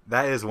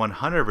 That is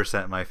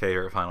 100% my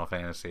favorite Final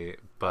Fantasy,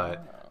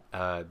 but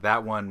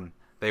that one,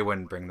 they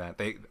wouldn't bring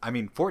that.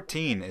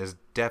 14 is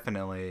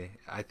definitely,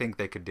 I think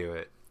they could do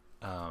it,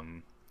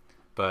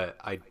 but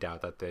I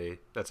doubt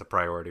that's a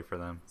priority for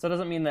them. So it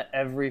doesn't mean that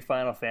every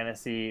Final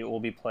Fantasy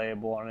will be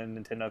playable on a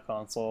Nintendo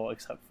console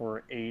except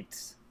for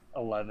 8,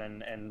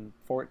 11, and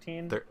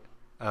 14?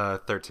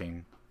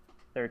 13.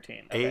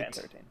 13. Okay, 8, and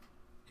 13.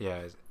 Yeah,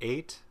 it's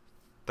 8,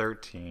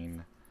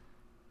 13,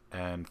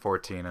 and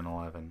 14 and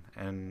 11.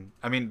 And,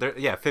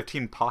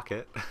 15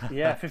 Pocket.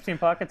 Yeah, 15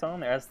 Pocket's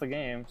on there. That's the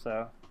game,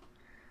 so.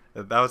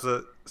 That was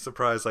a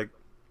surprise. Like,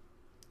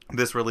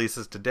 this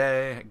releases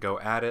today, go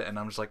at it, and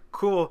I'm just like,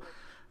 cool.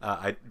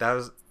 I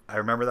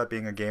remember that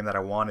being a game that I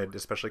wanted,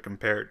 especially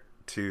compared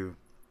to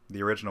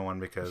the original one,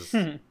 because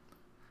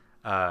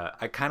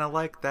I kind of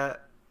like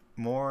that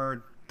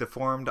more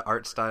deformed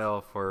art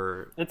style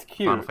for it's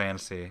cute. Final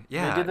Fantasy.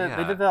 Yeah, they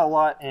did that a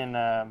lot in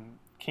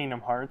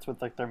Kingdom Hearts with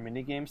their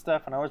mini game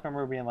stuff, and I always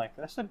remember being like,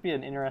 this would be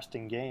an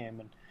interesting game,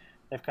 and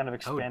they've kind of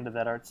expanded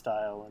that art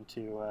style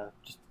into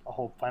just a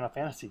whole Final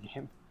Fantasy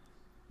game.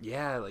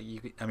 Yeah, like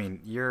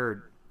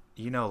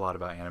you know a lot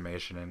about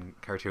animation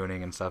and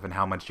cartooning and stuff, and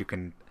how much you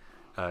can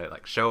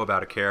show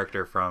about a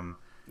character from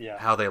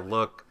how they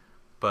look,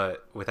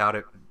 but without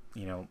it,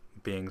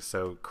 being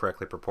so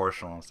correctly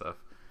proportional and stuff.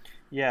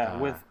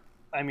 Yeah,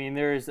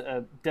 there's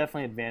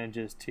definitely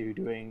advantages to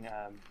doing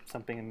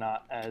something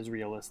not as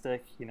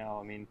realistic.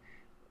 You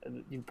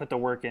put the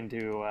work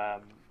into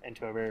a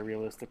very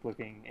realistic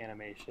looking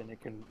animation,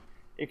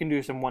 it can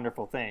do some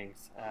wonderful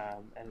things,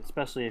 and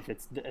especially if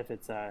it's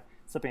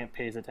something that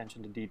pays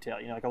attention to detail.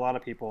 A lot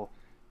of people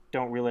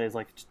don't realize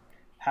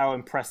how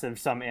impressive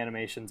some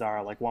animations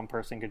are. Like, one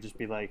person could just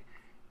be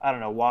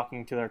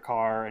walking to their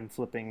car and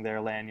flipping their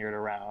lanyard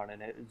around,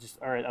 and it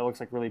looks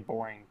like really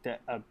boring to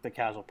the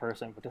casual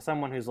person. But to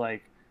someone who's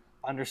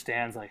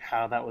understands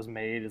how that was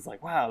made, is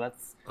wow,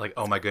 that's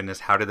oh my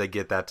goodness, how did they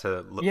get that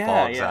to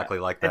fall exactly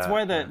like that? It's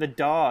why the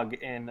dog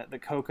in the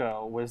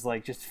Coco was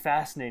just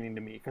fascinating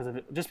to me because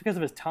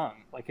of his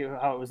tongue,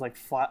 how it was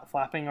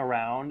flapping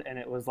around, and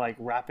it was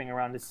wrapping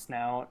around his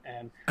snout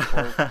and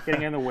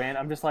getting in the wind.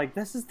 I'm just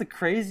this is the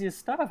craziest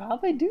stuff.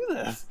 How'd they do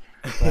this?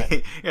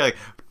 But, you're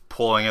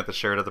pulling at the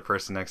shirt of the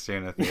person next to you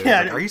in the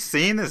theater. Are you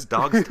seeing this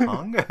dog's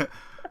tongue?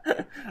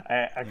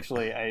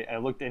 I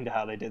looked into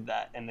how they did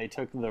that, and they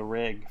took the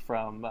rig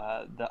from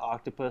the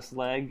octopus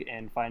leg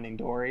in Finding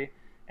Dory,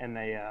 and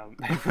they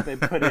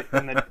put it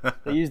and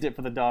they used it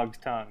for the dog's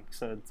tongue,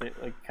 so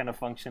it kind of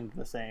functioned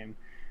the same.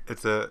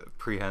 It's a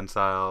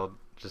prehensile,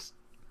 just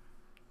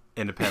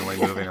independently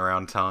moving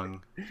around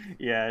tongue.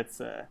 Yeah, that's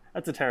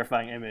a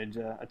terrifying image,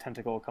 a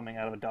tentacle coming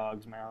out of a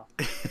dog's mouth.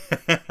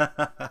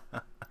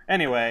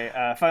 Anyway,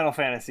 Final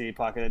Fantasy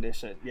Pocket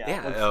Edition.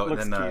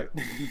 Looks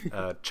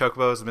cute.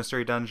 Chocobo's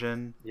Mystery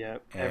Dungeon.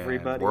 Yep, and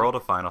everybody. World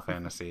of Final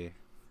Fantasy.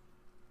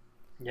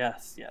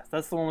 Yes.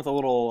 That's the one with a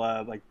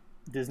little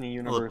Disney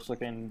Universe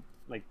looking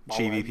like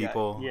chibi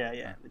people.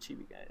 Yeah, the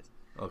chibi guys.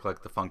 Look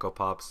like the Funko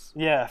Pops.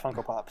 Yeah,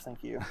 Funko Pops.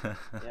 Thank you.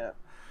 Yeah.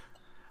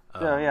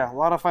 So yeah, a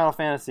lot of Final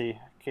Fantasy.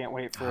 Can't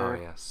wait for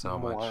so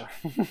more. Much.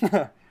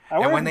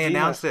 And when they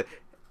announced it,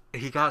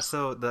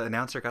 the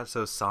announcer got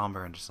so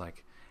somber and just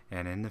like,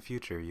 and in the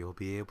future you'll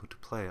be able to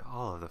play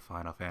all of the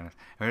Final Fantasy.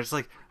 And we're just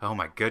like, oh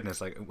my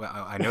goodness! Like,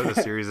 I know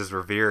the series is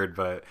revered,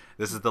 but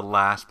this is the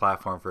last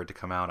platform for it to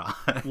come out on.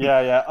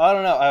 Yeah. I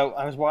don't know.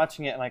 I was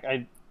watching it and like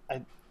I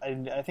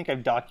think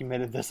I've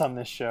documented this on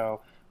this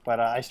show,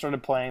 but I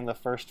started playing the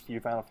first few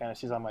Final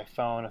Fantasies on my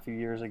phone a few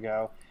years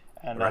ago,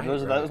 and that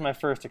was my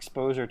first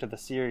exposure to the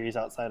series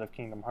outside of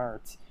Kingdom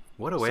Hearts.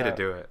 What a way to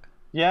do it!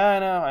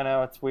 Yeah, I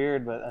know it's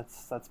weird, but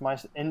that's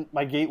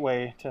my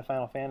gateway to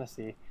Final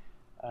Fantasy.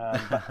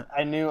 But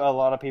I knew a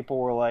lot of people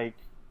were like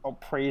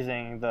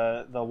praising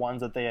the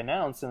ones that they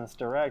announced in this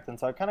direct, and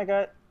so I kind of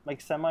got like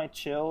semi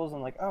chills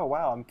and like, oh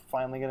wow, I'm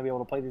finally gonna be able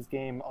to play these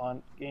games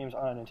on a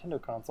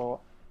Nintendo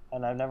console,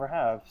 and I never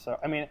have. So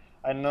I mean,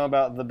 I know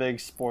about the big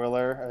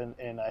spoiler,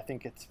 and I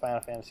think it's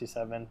Final Fantasy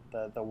VII,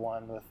 the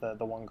one with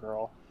the one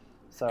girl.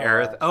 So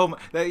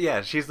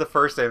Aerith, she's the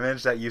first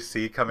image that you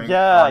see coming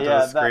onto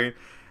the screen.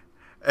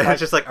 And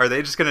it's just like, are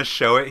they just going to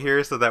show it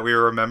here so that we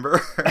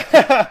remember?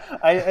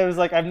 It was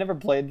like, I've never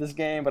played this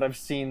game, but I've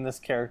seen this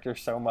character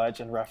so much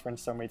and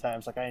referenced so many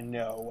times. Like, I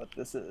know what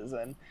this is.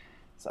 And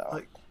so,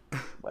 like,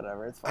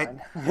 whatever, it's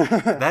fine.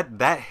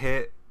 That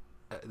hit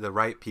the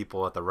right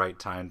people at the right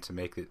time to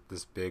make it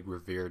this big,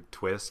 revered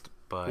twist.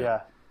 But,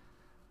 yeah.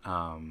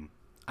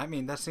 I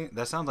mean, that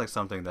sounds like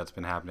something that's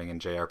been happening in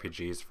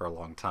JRPGs for a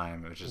long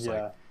time. It was just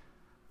like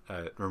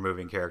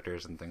removing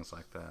characters and things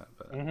like that.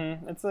 But.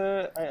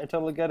 I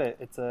totally get it.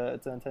 It's an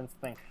intense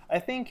thing. I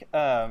think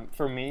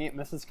for me,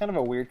 this is kind of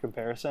a weird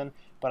comparison,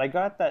 but I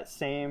got that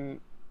same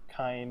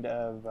kind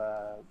of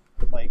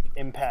like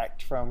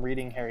impact from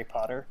reading Harry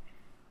Potter,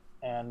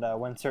 and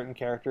when certain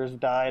characters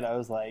died, I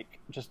was like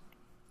just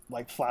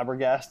like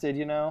flabbergasted,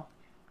 you know.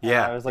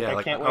 Yeah, I was like,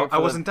 I can't wait. I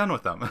wasn't done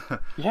with them.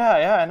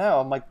 yeah, I know.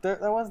 I'm like,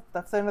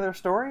 that's the end of their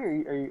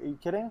story. Are you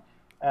kidding?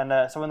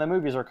 And so when the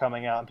movies were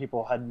coming out and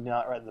people had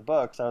not read the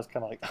books, I was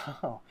kind of like,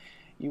 oh,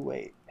 you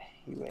wait.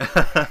 You're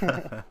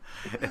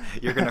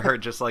gonna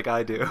hurt just like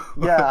I do.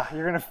 Yeah,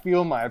 you're gonna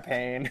feel my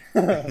pain.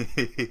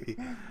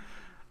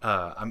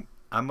 I'm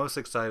most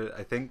excited,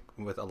 I think,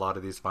 with a lot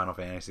of these Final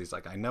Fantasies.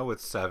 Like, I know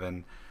with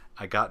 7,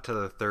 I got to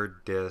the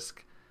 3rd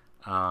disc,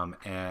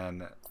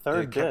 and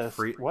third disc.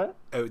 What?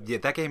 Oh yeah,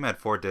 that game had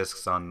 4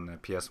 discs on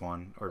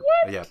PS1 or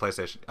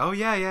PlayStation. Oh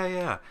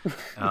yeah.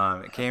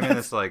 It came in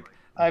this like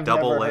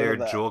double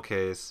layered jewel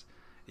case.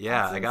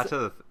 Yeah, I got to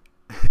the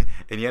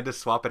and you had to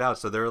swap it out.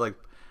 So there were like,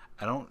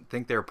 I don't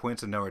think there are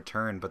points of no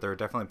return, but there are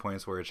definitely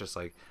points where it's just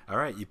like, all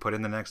right, you put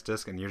in the next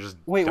disc and you're just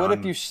wait. done. What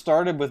if you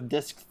started with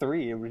disc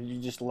 3? Would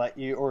you just let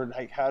you, or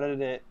like how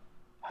did it?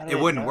 It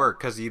wouldn't work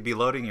because you'd be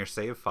loading your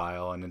save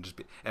file and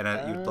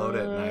you'd load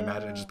it, and I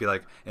imagine it'd just be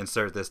like,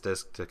 insert this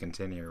disc to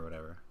continue or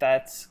whatever.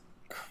 That's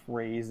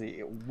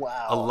crazy!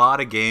 Wow. A lot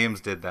of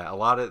games did that. A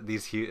lot of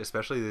these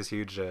especially these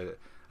huge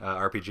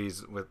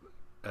RPGs with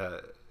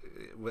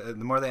the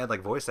more they had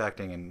like voice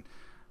acting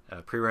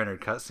and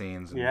pre-rendered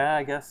cutscenes. Yeah,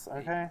 I guess.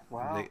 Okay.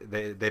 Wow.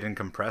 They didn't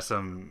compress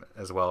them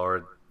as well,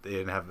 or they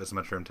didn't have as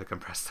much room to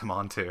compress them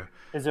onto.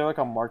 Is there like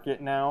a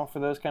market now for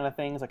those kind of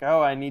things? Like,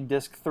 oh, I need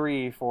disc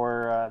 3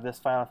 for this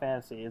Final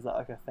Fantasy. Is that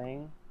like a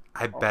thing?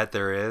 I bet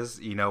there is.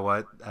 You know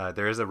what?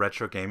 There is a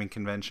retro gaming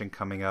convention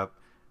coming up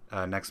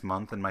next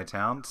month in my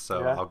town,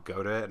 so I'll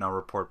go to it and I'll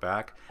report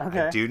back.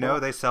 Okay, I do know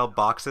they sell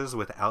boxes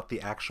without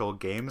the actual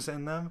games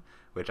in them,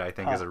 which I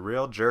think is a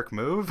real jerk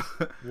move.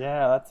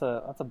 Yeah, that's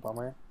a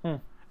bummer.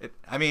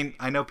 I mean,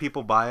 I know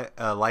people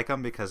like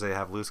them because they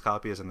have loose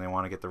copies and they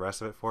want to get the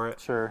rest of it for it.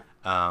 Sure.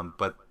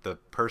 But the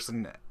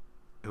person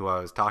who I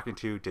was talking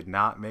to did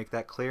not make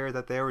that clear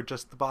that they were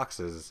just the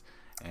boxes,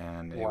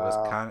 and it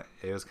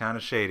was kind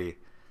of shady.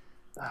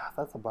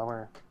 That's a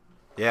bummer.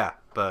 Yeah,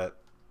 but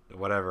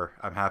whatever.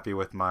 I'm happy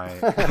with my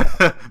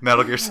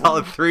Metal Gear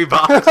Solid 3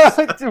 box.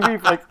 Like,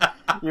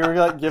 you were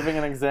like giving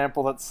an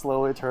example that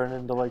slowly turned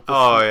into like.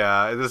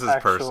 This is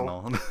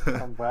personal.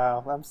 Oh,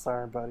 wow, I'm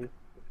sorry, buddy.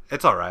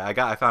 It's all right.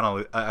 I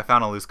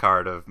found a loose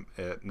card of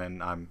it, and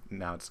then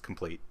now it's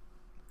complete.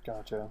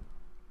 Gotcha.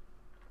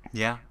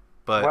 Yeah,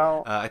 but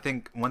I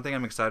think one thing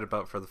I'm excited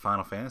about for the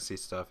Final Fantasy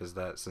stuff is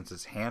that since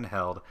it's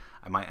handheld,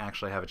 I might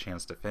actually have a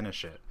chance to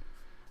finish it.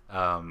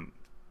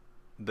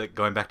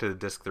 Going back to the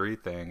disc 3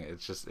 thing,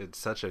 it's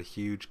such a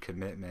huge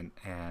commitment,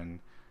 and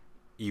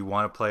you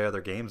want to play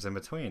other games in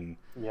between.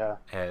 Yeah.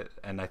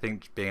 And I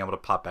think being able to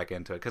pop back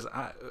into it, because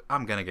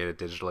I'm gonna get it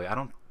digitally. I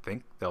don't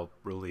think they'll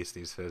release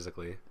these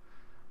physically.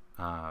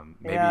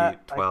 Maybe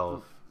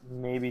 12.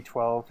 Maybe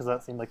 12, because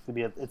that seemed like to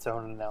be its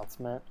own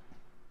announcement.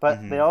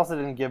 But they also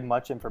didn't give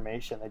much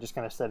information. They just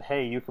kind of said,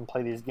 hey, you can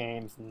play these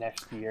games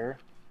next year.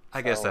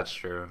 I guess that's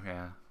true,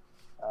 yeah.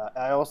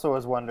 I also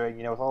was wondering,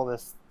 with all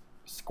this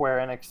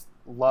Square Enix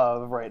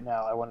love right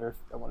now, I wonder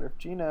if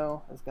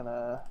Gino is going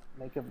to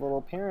make a little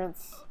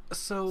appearance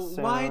So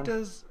soon. why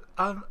does...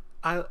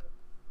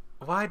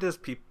 Why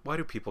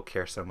do people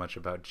care so much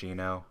about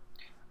Geno?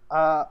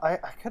 I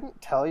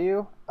couldn't tell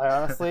you. I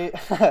honestly,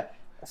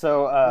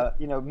 so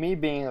me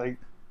being like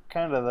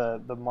kind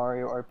of the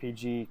Mario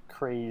RPG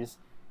craze,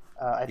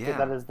 I think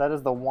that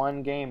is the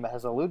one game that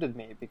has eluded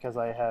me because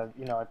I have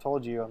I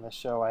told you on this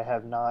show I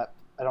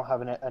don't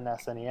have an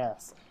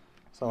SNES,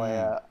 so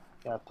I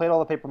played all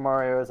the Paper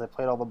Marios, I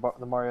played all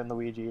the Mario and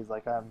Luigi's,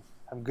 like I'm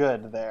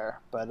good there,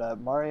 but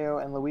Mario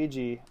and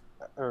Luigi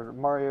or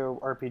Mario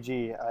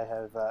RPG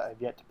I've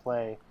yet to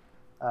play.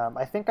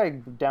 I think I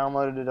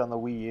downloaded it on the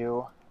Wii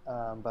U.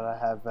 But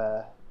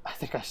I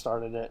think I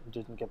started it and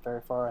didn't get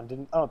very far,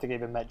 and I don't think I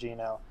even met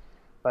Geno.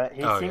 But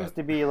he seems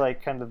to be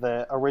like kind of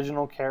the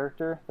original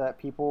character that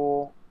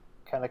people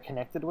kind of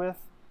connected with.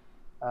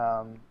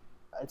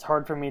 It's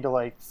hard for me to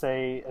like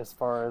say as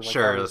far as like,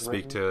 sure to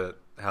speak to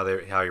how he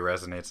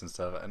resonates and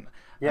stuff. And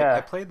I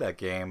played that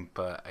game,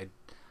 but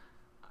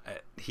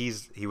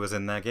he was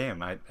in that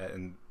game. I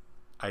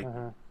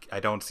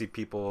don't see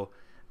people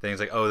things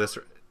like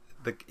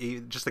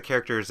just the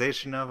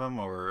characterization of him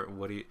or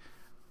what he.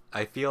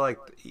 I feel like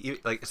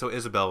so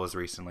Isabelle was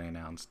recently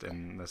announced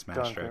in the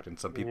Smash Direct, and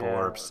some people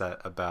were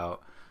upset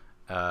about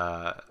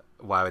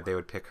why they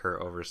would pick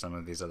her over some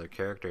of these other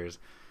characters.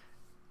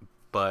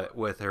 But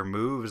with her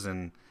moves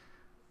and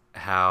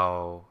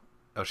how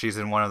she's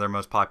in one of their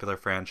most popular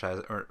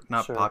franchises, or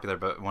not popular,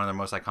 but one of their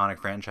most iconic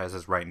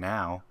franchises right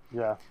now.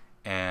 Yeah.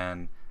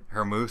 And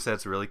her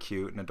moveset's really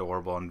cute and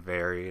adorable and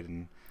varied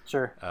and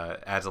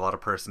adds a lot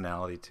of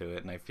personality to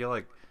it. And I feel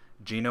like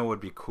Geno would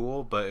be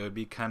cool, but it would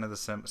be kind of the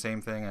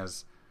same thing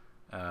as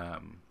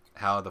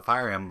how the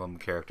Fire Emblem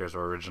characters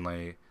were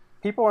originally.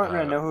 People aren't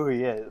going to know who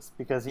he is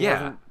because he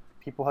hasn't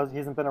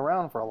been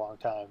around for a long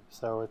time.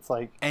 So it's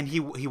like, and he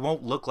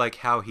won't look like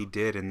how he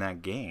did in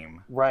that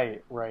game.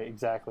 Right,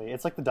 exactly.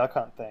 It's like the Duck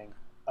Hunt thing.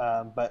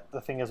 But the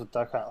thing is with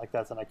Duck Hunt, like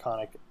that's an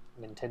iconic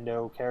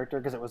Nintendo character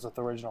because it was with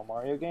the original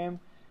Mario game,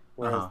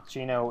 whereas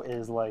Geno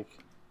is like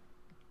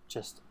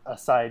just a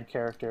side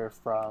character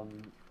from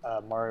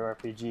Mario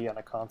RPG on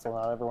a console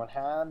not everyone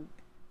had.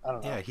 I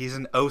don't know. Yeah, he's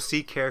an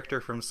OC character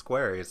from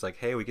Square. It's like,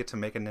 hey, we get to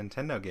make a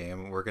Nintendo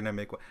game. We're gonna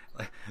make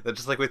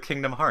just like with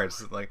Kingdom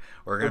Hearts. Like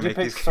we're gonna make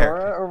these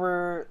characters. Would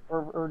you pick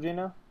Sora over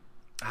Geno?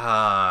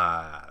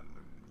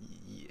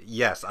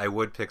 Yes, I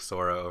would pick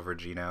Sora over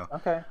Geno.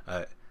 Okay.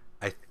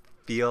 I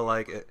feel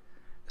like it.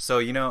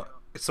 So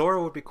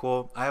Sora would be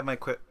cool. I have my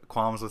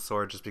qualms with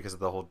Sora just because of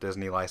the whole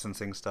Disney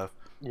licensing stuff.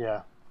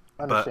 Yeah.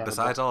 But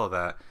besides all of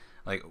that,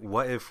 like,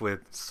 what if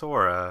with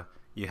Sora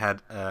you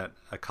had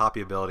a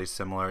copy ability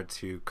similar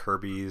to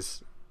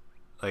Kirby's,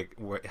 like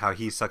how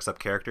he sucks up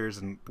characters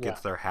and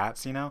gets their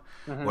hats,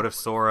 Mm-hmm. What if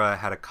Sora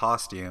had a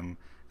costume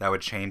that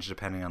would change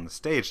depending on the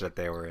stage that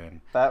they were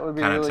in? That would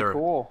be really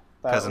cool.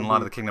 Because in a lot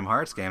of the Kingdom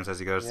Hearts games, as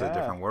he goes to the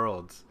different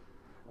worlds.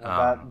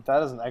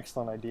 That is an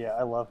excellent idea.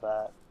 I love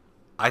that.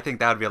 I think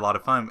that would be a lot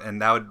of fun,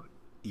 and that would,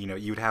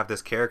 you'd have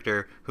this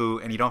character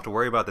and you don't have to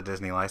worry about the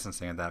Disney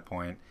licensing at that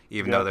point,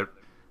 even though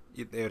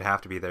they would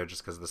have to be there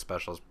just because of the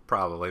specials,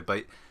 probably.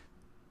 But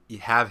you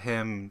have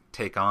him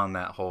take on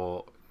that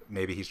whole.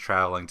 Maybe he's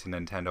traveling to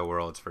Nintendo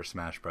Worlds for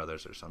Smash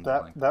Brothers or something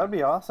like that. That would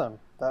be awesome.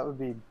 I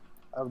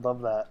would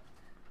love that.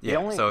 Yeah.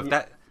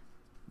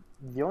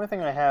 The only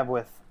thing I have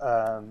with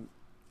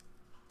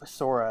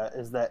Sora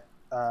is that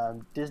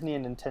Disney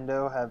and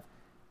Nintendo have.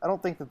 I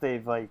don't think that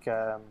they've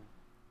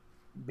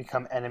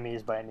become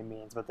enemies by any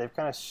means, but they've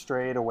kind of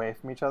strayed away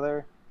from each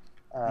other.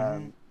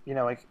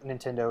 Like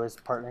Nintendo is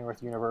partnering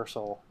with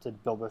Universal to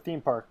build their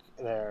theme park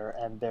there,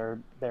 and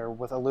they're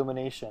with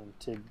Illumination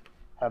to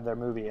have their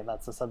movie, and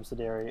that's a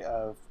subsidiary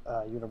of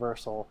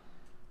Universal.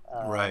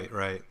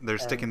 Right. They're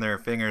sticking their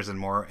fingers in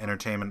more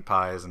entertainment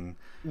pies, and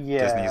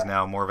Disney's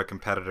now more of a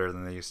competitor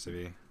than they used to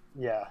be.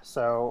 Yeah,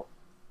 so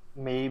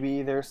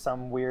maybe there's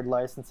some weird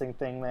licensing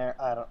thing there.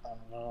 I don't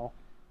know.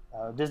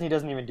 Disney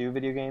doesn't even do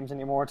video games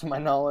anymore, to my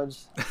knowledge.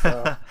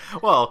 So.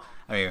 Well,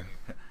 I mean,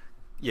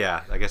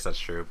 yeah, I guess that's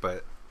true,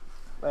 but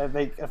I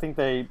think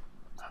the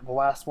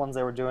last ones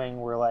they were doing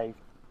were like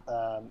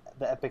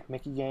the Epic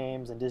Mickey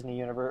games and Disney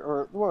Universe,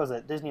 or what was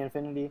it, Disney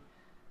Infinity.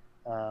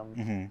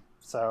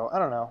 So I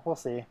don't know. We'll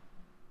see.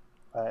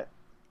 But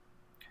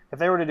if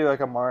they were to do like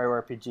a Mario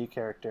RPG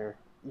character,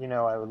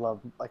 I would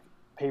love like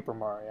Paper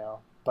Mario,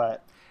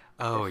 but.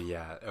 Oh,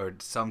 yeah, or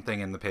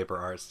something in the paper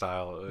art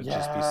style. It would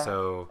just be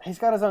so... He's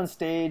got his own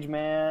stage,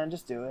 man.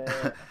 Just do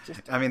it.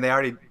 I mean, they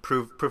already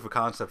proved proof of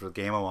concept with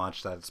Game &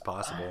 Watch that it's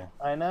possible.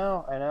 I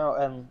know.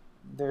 And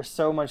there's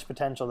so much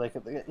potential.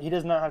 He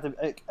does not have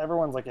to...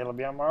 Everyone's like, it'll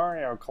be a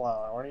Mario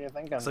clone. What are you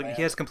thinking, so man?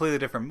 He has completely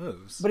different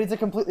moves. But he's a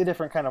completely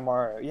different kind of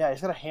Mario. Yeah,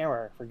 he's got a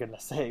hammer, for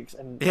goodness sakes.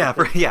 And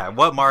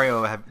what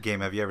Mario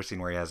game have you ever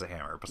seen where he has a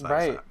hammer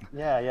besides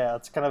that? Yeah.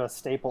 It's kind of a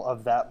staple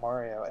of that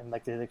Mario. And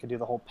like they could do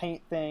the whole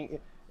paint thing...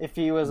 If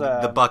he was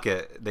the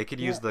bucket, they could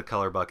use the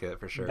color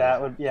bucket for sure.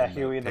 That would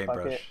Huey in the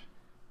bucket.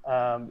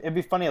 It'd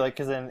be funny, like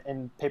because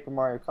in Paper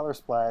Mario Color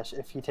Splash,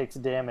 if he takes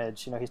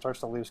damage, he starts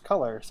to lose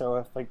color. So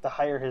if like the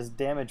higher his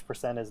damage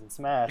percent is in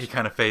Smash, he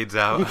kind of fades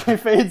out. He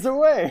fades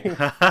away.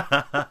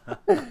 I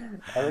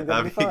think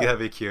that'd be fun. That'd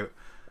be cute.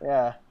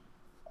 Yeah.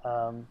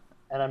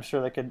 And I'm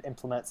sure they could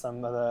implement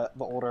some of the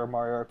older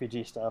Mario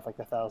RPG stuff, like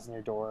the Thousand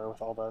Year Door,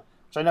 with all the.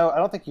 Which I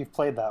don't think you've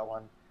played that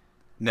one.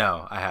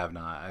 No, I have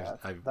not.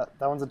 Yeah,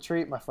 that one's a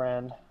treat, my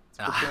friend. It's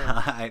a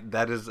good game.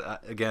 That is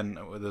again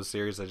with those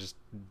series I just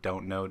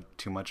don't know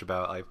too much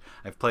about.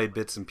 I've played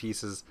bits and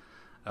pieces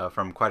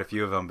from quite a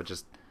few of them, but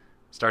just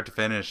start to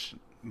finish,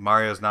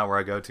 Mario's not where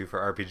I go to for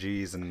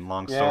RPGs and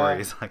long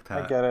stories like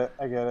that.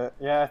 I get it.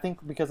 Yeah, I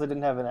think because I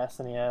didn't have an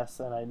SNES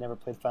and I never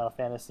played Final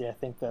Fantasy, I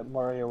think that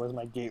Mario was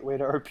my gateway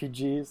to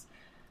RPGs.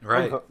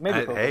 Right. Maybe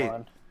Pokemon.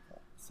 Hey,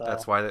 so.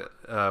 That's why,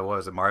 what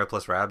was it, Mario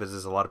plus Rabbids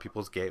is a lot of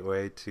people's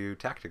gateway to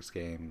tactics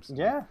games.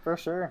 Yeah, for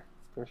sure.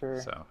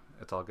 So,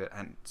 it's all good.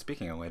 And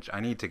speaking of which,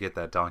 I need to get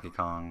that Donkey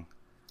Kong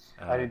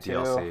I do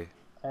DLC. Too.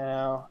 I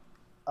know.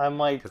 I'm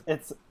like,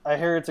 I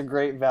hear it's a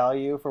great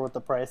value for what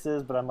the price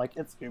is, but I'm like,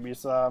 it's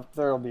Ubisoft.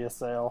 There'll be a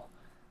sale.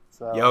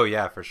 So. Oh,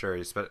 yeah, for sure.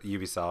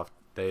 Ubisoft,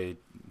 they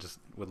just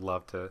would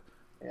love to.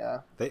 Yeah.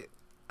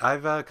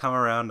 I've come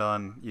around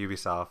on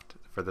Ubisoft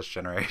for this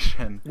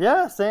generation.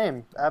 Yeah,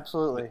 same.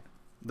 Absolutely.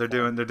 They're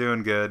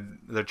doing good.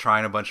 They're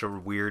trying a bunch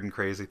of weird and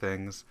crazy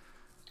things.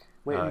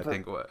 I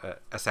think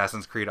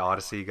Assassin's Creed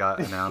Odyssey got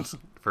announced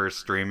for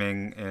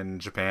streaming in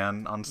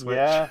Japan on Switch.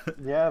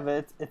 Yeah,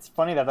 but it's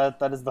funny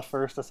that is the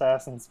first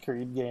Assassin's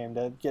Creed game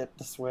to get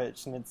to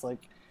Switch, and it's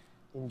like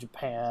in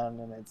Japan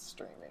and it's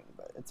streaming,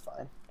 but it's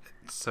fine.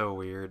 It's so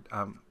weird.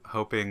 I'm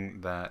hoping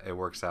that it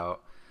works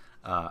out.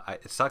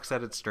 It sucks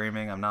that it's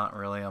streaming. I'm not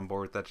really on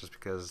board with that just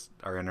because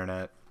our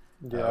internet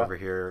over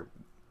here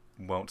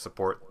won't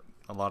support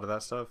a lot of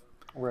that stuff.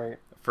 Right.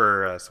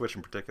 For Switch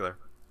in particular.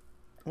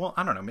 Well,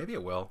 I don't know. Maybe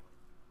it will.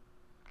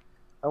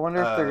 I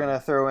wonder if they're going to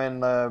throw in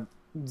the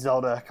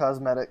Zelda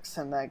cosmetics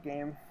in that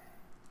game.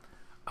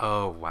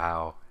 Oh,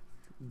 wow.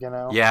 You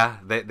know? Yeah,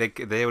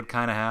 they would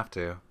kind of have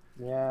to.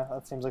 Yeah,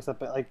 that seems like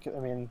something. Like, I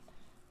mean,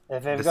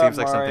 if they've got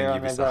Mario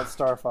and they've got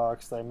Star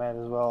Fox, they might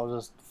as well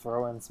just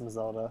throw in some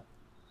Zelda.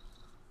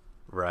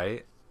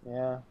 Right?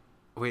 Yeah.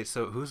 Wait,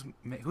 so who's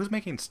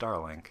making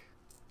Starlink?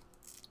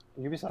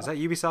 Ubisoft. Is that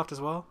Ubisoft as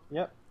well?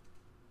 Yep.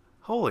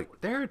 Holy,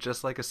 they're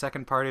just like a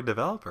second-party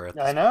developer at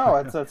this I know,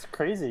 point. it's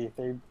crazy.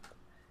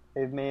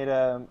 They've made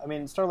I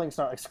mean, Starlink's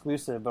not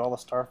exclusive, but all the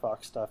Star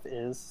Fox stuff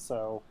is.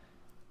 So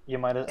you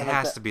might. It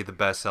has to be the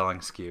best-selling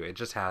SKU. It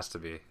just has to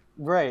be.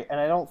 Right, and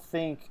I don't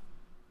think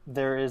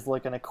there is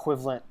like an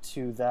equivalent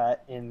to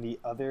that in the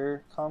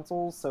other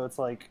consoles. So it's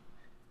like,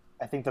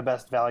 I think the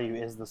best value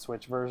is the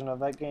Switch version of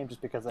that game,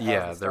 just because it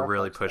has they're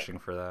really pushing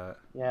for that.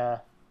 Yeah.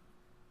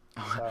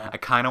 So. I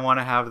kind of want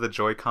to have the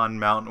Joy-Con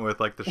mount with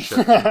like the ship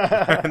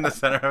in the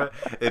center of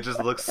it. It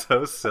just looks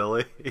so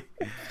silly.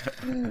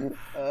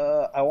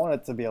 I want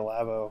it to be a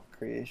Labo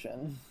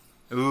creation.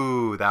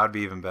 Ooh, that would be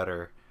even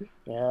better.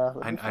 Yeah.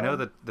 I know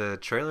that the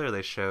trailer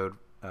they showed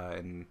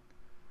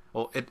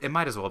it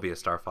might as well be a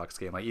Star Fox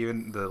game. Like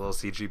even the little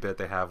CG bit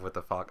they have with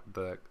the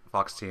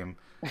Fox team,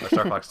 or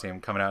Star Fox team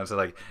coming out and say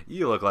like,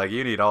 you look like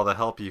you need all the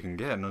help you can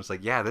get. And it's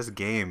like, yeah, this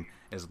game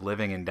is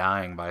living and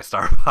dying by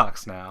Star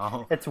Fox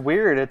now. It's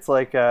weird. It's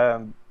like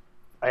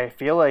I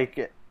feel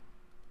like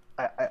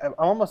I'm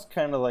almost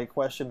kind of like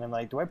questioning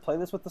like, do I play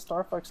this with the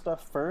Star Fox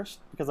stuff first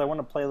because I want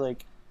to play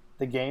like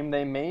the game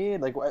they made?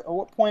 Like, at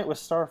what point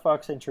was Star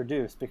Fox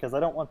introduced? Because I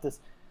don't want this.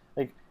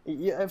 Like,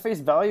 at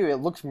face value, it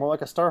looks more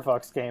like a Star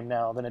Fox game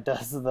now than it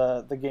does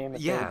the game that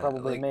they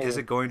probably made. Is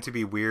it going to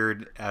be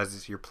weird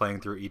as you're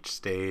playing through each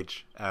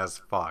stage as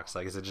Fox?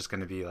 Like, is it just going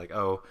to be like,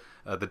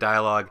 the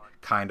dialogue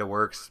kind of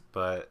works,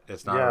 but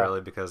it's not really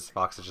because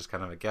Fox is just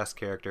kind of a guest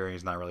character and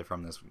he's not really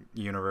from this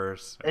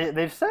universe?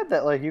 They've said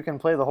that like you can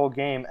play the whole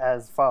game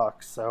as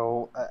Fox,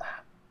 so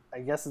I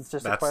guess it's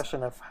just a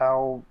question of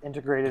how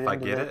integrated. If I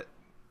get it,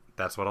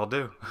 that's what I'll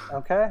do.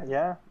 Okay,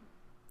 yeah.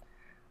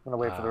 I'm going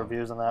to wait for the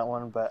reviews on that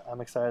one, but I'm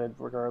excited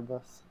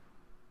regardless.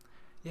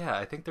 Yeah,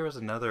 I think there was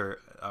another...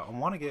 I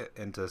want to get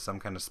into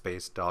some kind of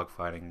space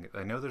dogfighting.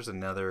 I know there's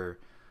another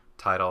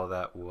title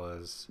that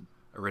was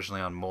originally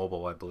on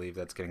mobile, I believe,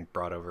 that's getting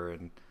brought over,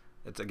 and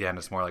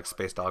it's more like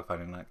space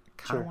dogfighting, and I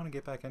kind of want to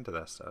get back into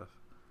that stuff.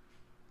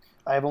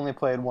 I've only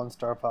played one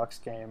Star Fox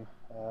game.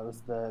 It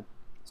was the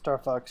Star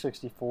Fox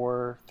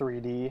 64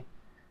 3D.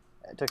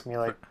 It took me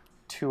like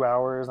 2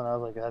 hours, and I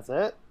was like, that's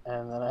it?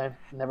 And then I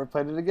never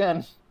played it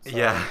again. So.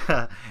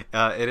 Yeah,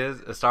 it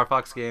is. Star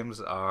Fox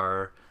games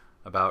are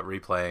about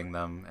replaying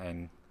them,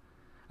 and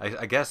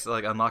I guess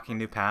like unlocking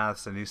new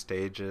paths and new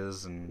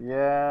stages, and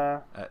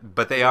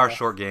but they are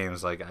short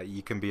games. Like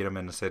you can beat them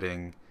in a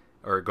sitting,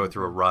 or go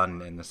through a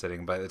run in the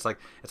sitting. But it's like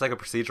a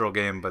procedural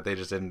game, but they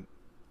just didn't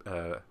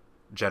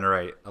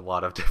generate a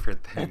lot of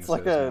different things. It's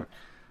like a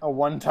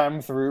one-time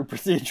through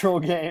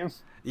procedural game.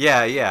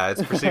 Yeah,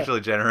 it's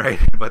procedurally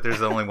generated, but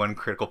there's only one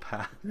critical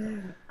path.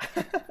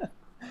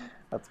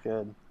 That's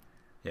good.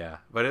 Yeah,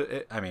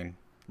 but I mean,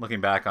 looking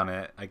back on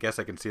it, I guess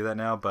I can see that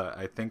now, but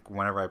I think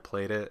whenever I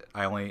played it,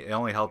 it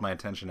only held my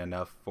attention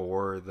enough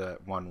for the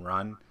one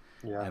run,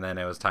 and then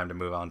it was time to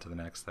move on to the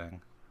next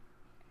thing.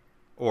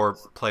 Or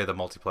play the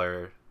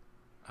multiplayer,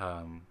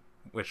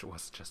 which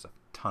was just a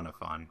ton of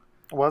fun.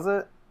 Was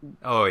it?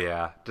 Oh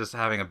yeah, just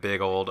having a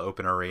big old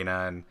open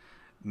arena and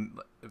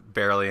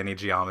barely any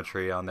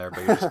geometry on there,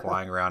 but you're just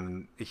flying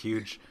around in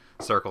huge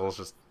circles.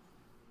 Just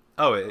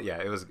yeah,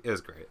 it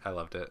was great. I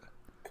loved it.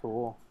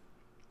 Cool.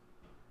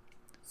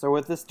 So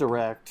with this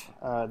direct,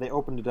 they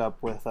opened it up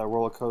with a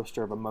roller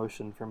coaster of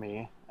emotion for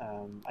me.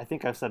 I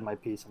think I've said my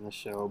piece on the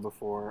show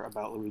before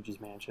about Luigi's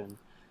Mansion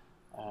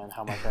and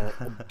how much I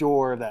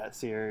adore that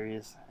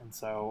series. And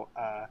so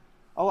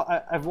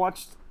I've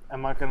watched.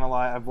 I'm not gonna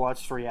lie. I've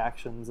watched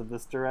reactions of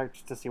this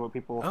direct to see what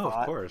people thought. Oh,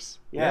 of course.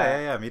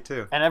 Yeah. Me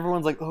too. And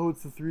everyone's like, "Oh,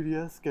 it's the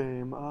 3DS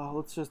game.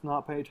 Let's just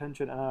not pay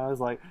attention." And I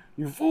was like,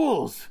 "You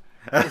fools!"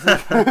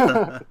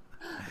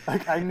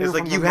 Like I knew. It's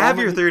like you have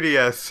your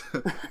 3DS.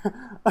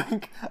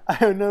 Like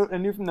I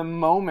knew from the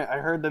moment I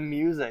heard the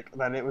music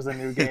that it was a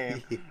new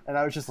game, and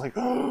I was just like,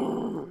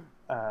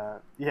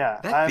 yeah.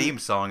 That theme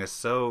song is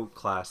so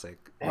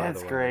classic.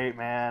 It's great,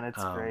 man.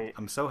 It's great.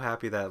 I'm so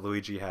happy that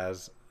Luigi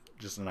has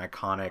just an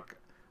iconic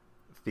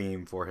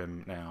theme for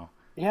him now.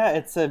 Yeah,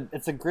 it's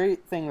a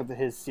great thing with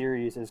his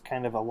series is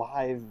kind of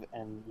alive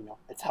and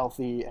it's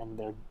healthy,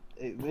 and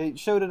they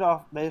showed it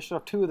off. They showed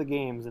off 2 of the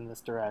games in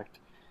this direct,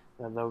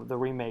 the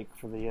remake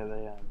for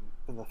the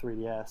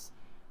 3DS.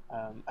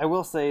 I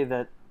will say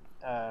that,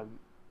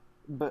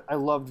 but I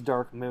loved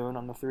Dark Moon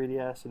on the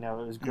 3DS.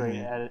 It was great.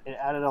 Mm-hmm. It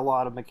added a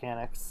lot of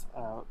mechanics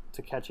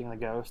to catching the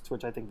ghosts,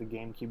 which I think the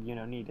GameCube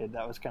needed.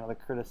 That was kind of the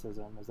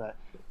criticism, is that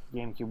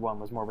GameCube 1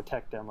 was more of a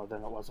tech demo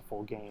than it was a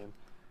full game.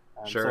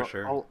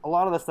 Sure. A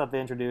lot of the stuff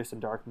they introduced in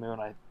Dark Moon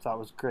I thought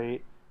was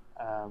great.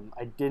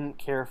 I didn't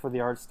care for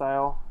the art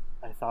style.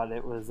 I thought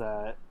it was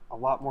a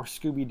lot more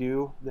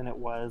Scooby-Doo than it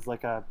was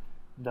like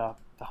the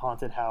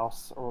haunted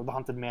house or the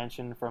haunted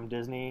mansion from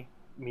Disney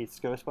meets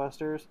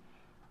Ghostbusters.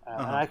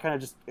 And I kind of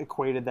just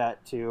equated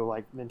that to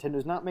like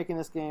Nintendo's not making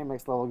this game,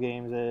 Next Level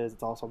Games is.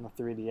 It's also on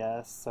the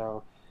 3DS,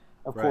 so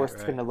of course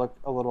it's going to look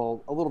a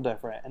little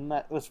different, and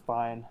that was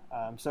fine.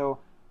 So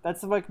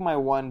that's like my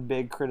one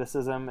big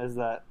criticism is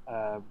that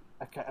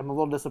I'm a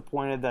little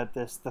disappointed that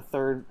the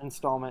 3rd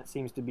installment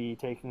seems to be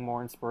taking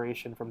more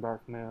inspiration from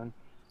Dark Moon.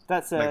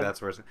 That said, like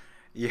that's worse.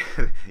 Yeah,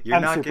 you're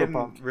I'm not getting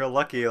pumped. real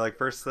lucky. Like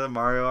first the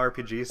Mario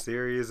RPG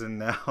series, and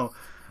now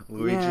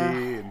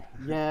Luigi.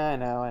 Yeah, I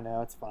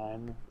know. It's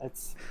fine.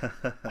 It's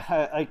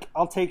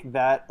I'll take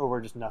that over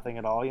just nothing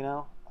at all.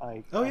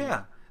 Like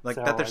like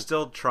so, that they're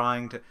still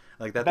trying to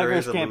like that. Beggars there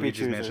is a can't be Luigi's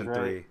choosers, Mansion right?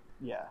 3.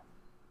 Yeah,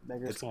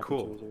 beggars It's can't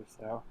cool. be choosers.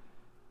 So,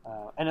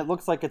 and it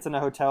looks like it's in a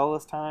hotel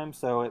this time,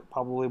 so it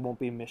probably won't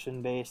be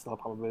mission based. It'll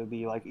probably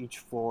be like each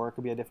floor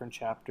could be a different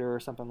chapter or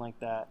something like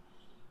that.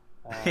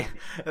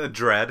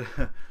 Dread.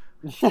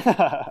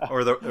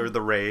 or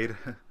the raid.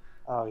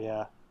 Oh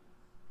yeah,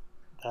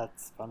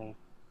 that's funny.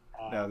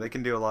 No, they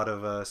can do a lot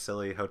of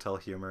silly hotel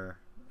humor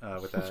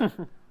with that.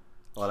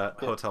 A lot of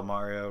Hotel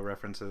Mario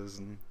references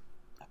and.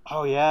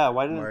 Oh yeah,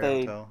 why didn't Mario they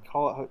Hotel.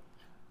 call it?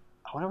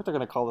 I wonder what they're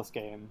gonna call this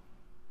game.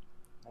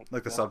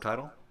 Like the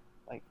subtitle.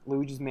 Like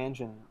Luigi's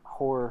Mansion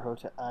Horror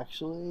Hotel.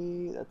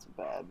 Actually, that's a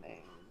bad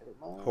name.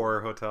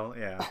 Horror Hotel,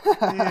 yeah.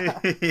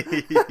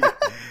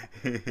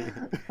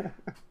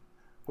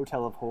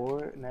 Hotel of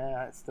Horror?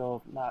 Nah, it's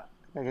still not.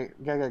 I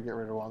gotta get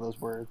rid of one of those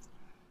words.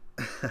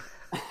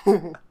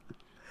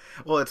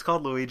 Well, it's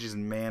called Luigi's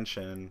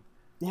Mansion.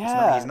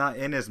 Yeah. He's not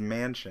in his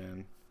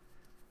mansion.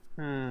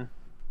 Oh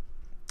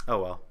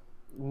well.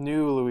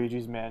 New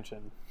Luigi's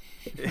Mansion.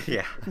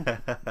 Yeah.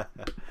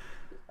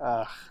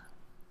 I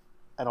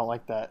don't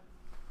like that.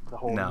 The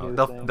whole new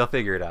thing. They'll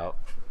figure it out.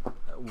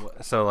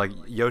 So like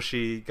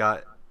Yoshi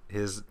got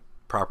his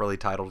properly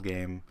titled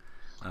game.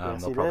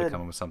 Yes, they'll probably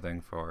come up with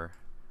something for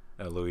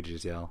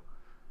Luigi's Yell.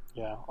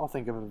 Yeah, I'll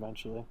think of it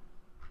eventually.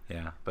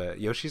 Yeah, but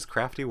Yoshi's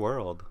Crafty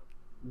World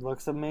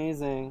Looks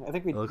amazing. I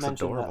think we mentioned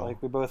adorable. that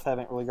like we both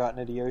haven't really gotten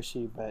into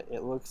Yoshi, but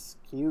it looks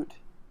cute.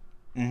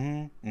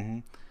 I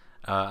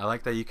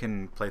like that you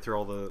can play through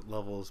all the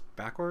levels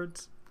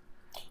backwards.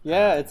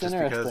 Yeah, it's just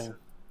interesting.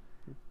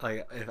 Because,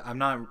 like,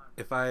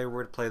 if I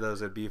were to play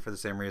those, it'd be for the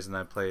same reason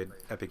I played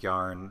Epic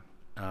Yarn,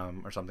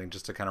 or something,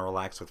 just to kind of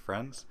relax with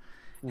friends.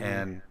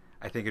 And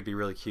I think it'd be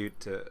really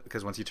cute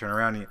because once you turn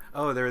around,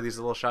 there are these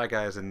little shy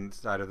guys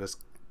inside of this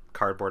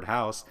cardboard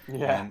house,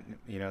 and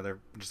they're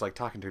just like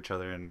talking to each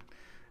other, and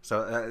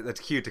so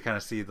that's cute to kind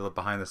of see the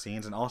behind the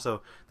scenes, and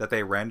also that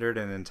they rendered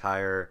an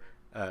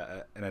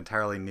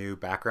entirely new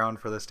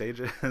background for the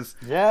stages.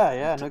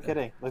 Yeah, no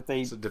kidding. Like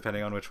so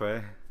depending on which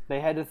way.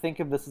 They had to think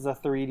of this as a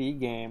 3D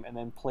game and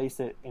then place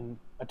it in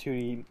a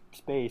 2D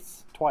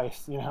space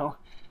twice,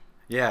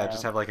 Yeah,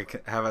 just have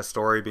have a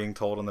story being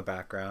told in the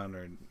background,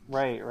 or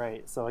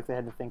right. So like they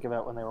had to think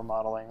about when they were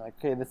modeling, like,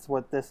 okay, this is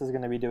what this is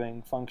going to be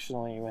doing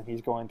functionally when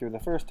he's going through the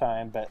first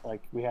time, but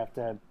like we have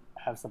to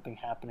have something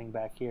happening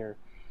back here.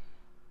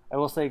 I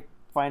will say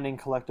finding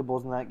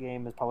collectibles in that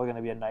game is probably going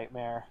to be a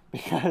nightmare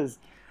because.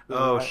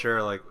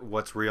 Sure, like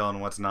what's real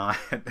and what's not.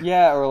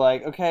 Yeah, or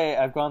like, okay,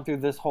 I've gone through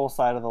this whole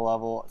side of the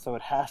level, so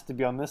it has to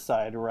be on this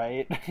side,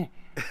 right?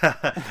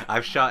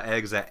 I've shot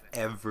eggs at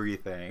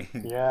everything.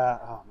 Yeah,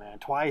 oh man,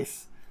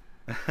 twice.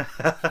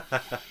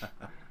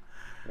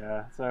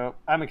 Yeah, so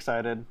I'm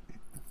excited.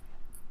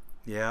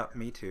 Yeah,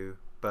 me too.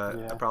 But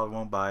Yeah. I probably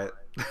won't buy it.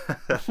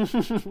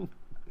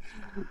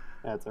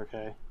 That's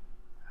okay.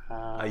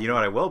 You know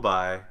what I will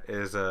buy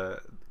is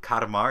a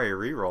Katamari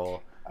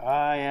reroll.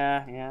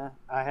 Yeah.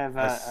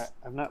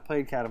 I've not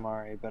played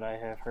Katamari, but I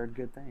have heard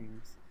good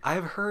things.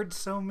 I've heard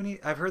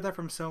that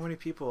from so many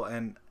people,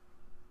 and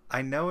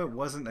I know it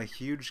wasn't a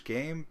huge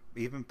game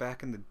even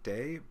back in the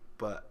day,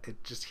 but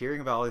just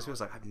hearing about all these people,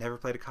 like I've never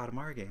played a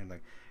Katamari game.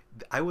 Like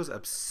I was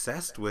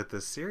obsessed with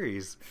this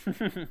series.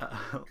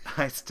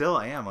 I still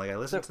am. Like I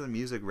listen to the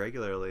music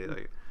regularly.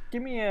 Like,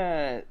 give me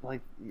a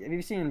like. Have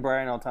you seen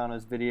Brian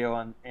Altano's video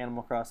on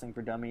Animal Crossing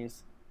for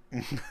Dummies?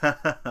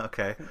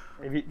 okay.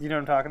 You know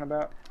what I'm talking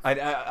about? I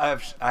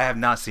have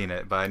not seen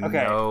it, but I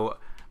know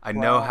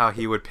how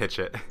he would pitch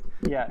it.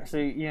 Yeah. So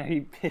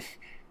he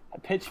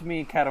pitched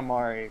me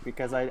Katamari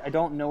because I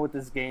don't know what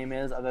this game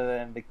is other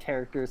than the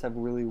characters have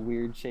really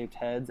weird shaped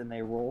heads and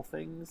they roll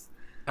things.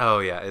 Oh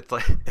yeah, it's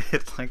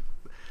like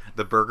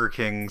the Burger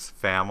King's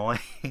family,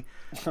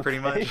 pretty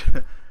much.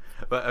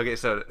 But okay,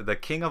 so the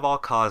King of all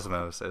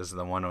Cosmos is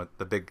the one with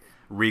the big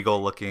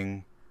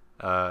regal-looking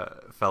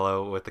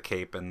fellow with the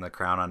cape and the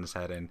crown on his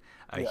head, and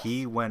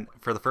he went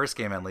for the first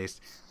game at least.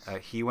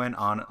 He went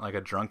on like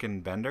a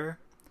drunken bender,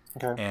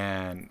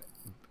 and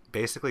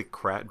basically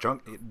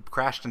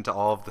crashed into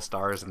all of the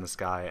stars in the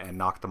sky and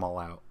knocked them all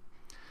out.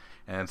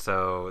 And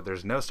so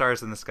there's no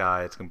stars in the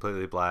sky; it's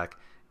completely black,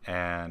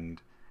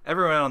 and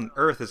everyone on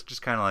Earth is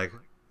just kind of like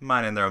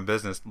minding their own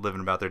business,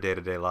 living about their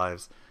day-to-day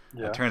lives.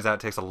 Yeah. It turns out it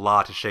takes a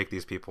lot to shake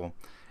these people.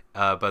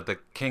 But the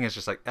king is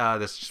just like,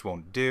 this just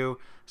won't do.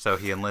 So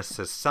he enlists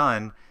his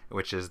son,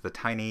 which is the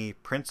tiny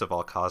prince of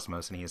all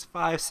cosmos, and he is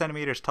 5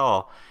 centimeters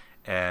tall.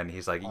 And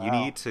he's like, you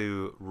need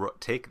to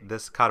take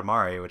this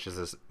Katamari, which is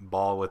this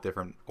ball with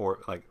different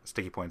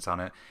sticky points on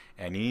it,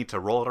 and you need to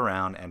roll it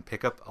around and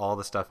pick up all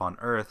the stuff on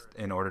Earth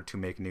in order to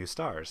make new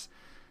stars.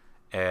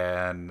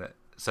 And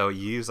so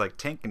you use like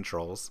tank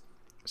controls.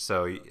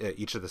 So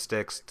each of the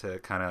sticks to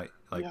kind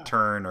of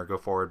turn or go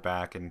forward,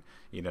 back, and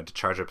to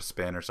charge up a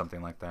spin or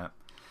something like that.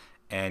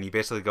 And you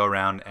basically go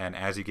around, and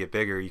as you get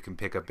bigger, you can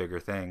pick up bigger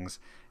things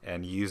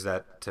and use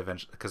that to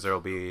eventually, because there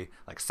will be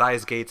like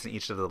size gates in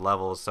each of the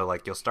levels. So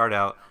like you'll start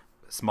out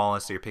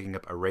smallest, so you're picking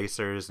up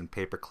erasers and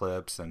paper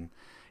clips, and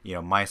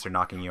mice are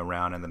knocking you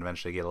around, and then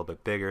eventually you get a little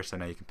bit bigger. So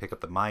now you can pick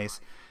up the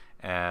mice,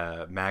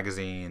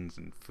 magazines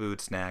and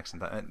food, snacks,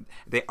 and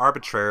they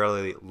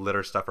arbitrarily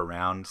litter stuff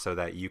around so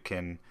that you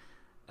can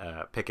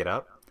pick it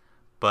up.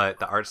 But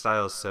the art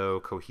style is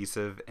so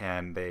cohesive,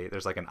 and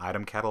there's like an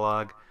item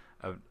catalog.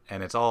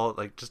 And it's all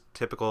like just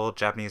typical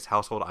Japanese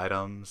household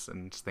items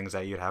and just things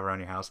that you'd have around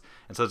your house.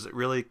 And so it's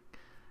really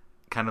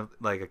kind of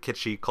like a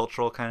kitschy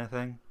cultural kind of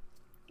thing.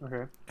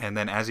 Okay. And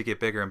then as you get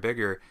bigger and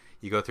bigger,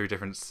 you go through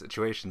different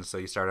situations. So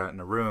you start out in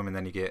a room, and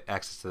then you get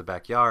access to the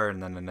backyard,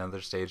 and then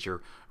another stage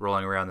you're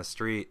rolling around the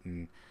street,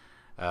 and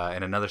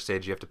in another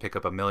stage you have to pick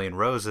up 1,000,000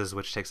 roses,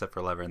 which takes up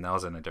forever. And that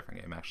was in a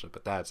different game actually,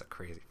 but that's a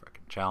crazy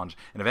fucking challenge.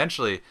 And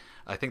eventually,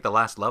 I think the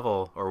last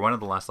level, or one of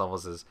the last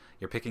levels, is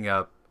you're picking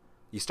up.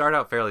 You start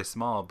out fairly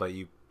small, but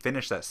you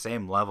finish that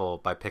same level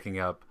by picking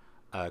up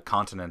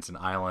continents and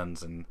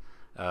islands and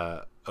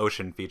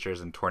ocean features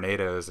and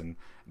tornadoes and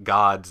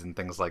gods and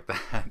things like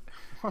that.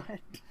 What?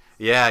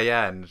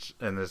 Yeah, and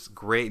there's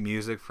great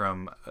music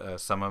from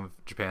some of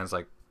Japan's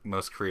like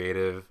most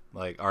creative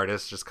like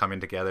artists just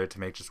coming together to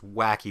make just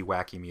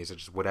wacky music,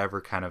 just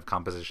whatever kind of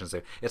compositions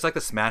they. It's like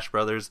the Smash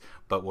Brothers,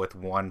 but with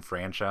one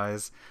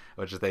franchise,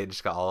 which is they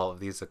just got all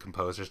of these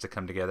composers to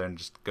come together and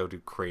just go do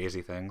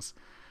crazy things.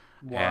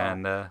 Wow.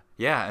 And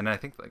and I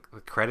think like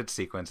the credit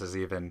sequence is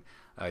even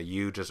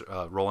you just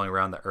rolling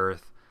around the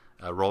Earth,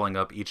 rolling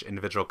up each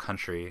individual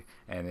country,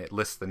 and it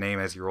lists the name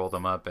as you roll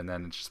them up, and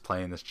then it's just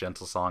playing this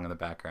gentle song in the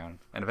background.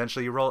 And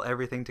eventually you roll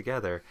everything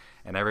together,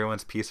 and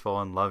everyone's peaceful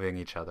and loving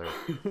each other.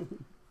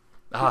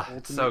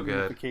 It's so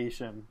good.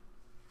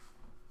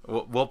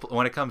 We'll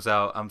when it comes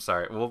out, I'm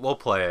sorry, we'll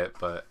play it,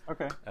 but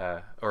okay.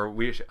 I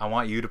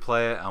want you to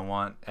play it. I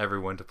want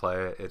everyone to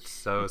play it. It's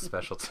so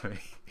special to me.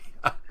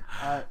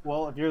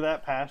 Well, if you're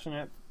that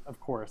passionate, of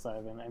course,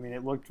 Ivan. I mean,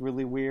 it looked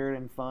really weird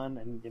and fun,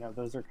 and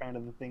those are kind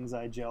of the things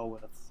I gel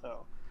with.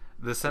 So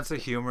the sense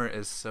of humor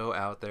is so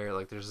out there.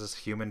 Like there's this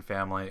human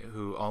family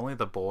who only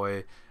the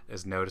boy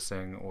is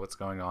noticing what's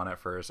going on at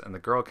first, and the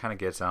girl kind of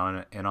gets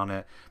in on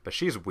it, but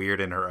she's weird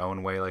in her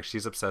own way. Like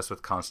she's obsessed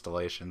with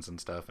constellations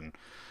and stuff, and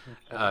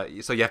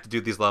so you have to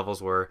do these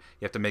levels where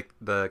you have to make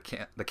the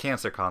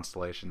Cancer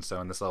constellation. So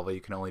in this level,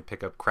 you can only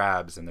pick up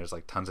crabs, and there's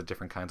like tons of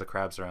different kinds of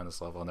crabs around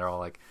this level, and they're all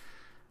like.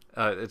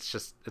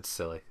 It's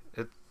silly.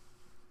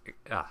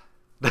 All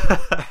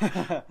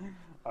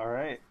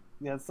right.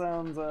 That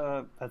sounds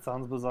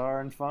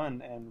bizarre and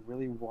fun and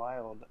really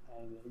wild.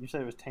 And you said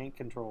it was tank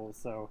controls,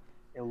 so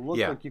it looked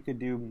like you could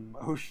do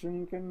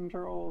motion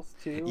controls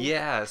too.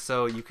 Yeah,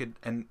 so you could,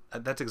 and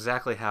that's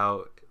exactly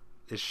how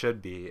it should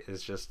be.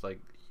 Is just like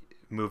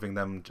moving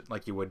them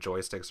like you would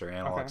joysticks or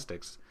analog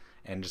sticks,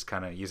 and just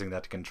kind of using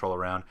that to control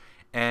around.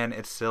 And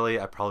it's silly.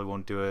 I probably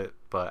won't do it,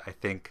 but I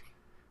think.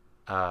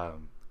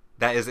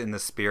 That is in the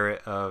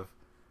spirit of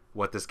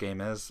what this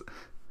game is. Okay.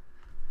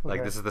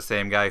 Like, this is the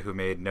same guy who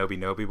made Nobi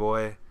Nobi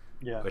Boy,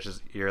 Yeah. which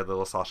is your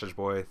little sausage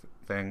boy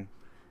thing.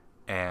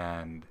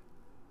 And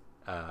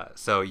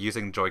so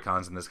using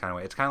Joy-Cons in this kind of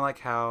way, it's kind of like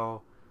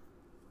how...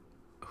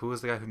 Who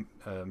was the guy who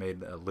made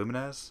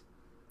Lumines?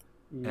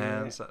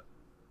 Yeah. And so,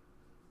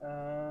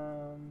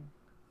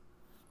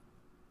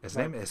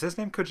 is his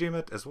name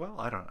Kojima as well?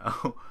 I don't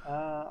know.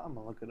 I'm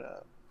gonna look it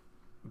up.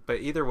 But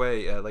either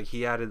way, like,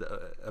 he added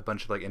a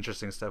bunch of like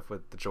interesting stuff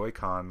with the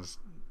Joy-Cons,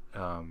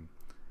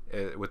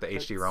 with the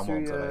HD ROM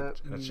ones. And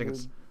I think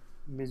it's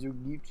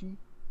Mizuguchi.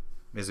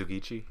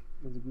 Mizuguchi.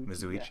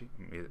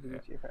 Yeah.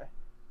 Okay.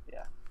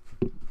 Yeah.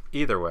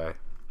 Either way,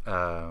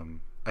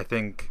 I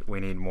think we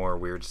need more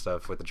weird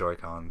stuff with the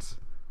Joy-Cons.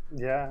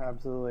 Yeah,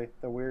 absolutely.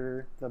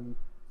 So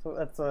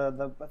that's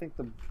I think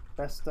the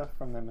best stuff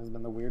from them has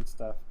been the weird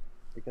stuff,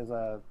 because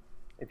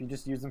if you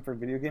just use them for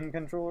video game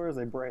controllers,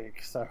 they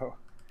break. So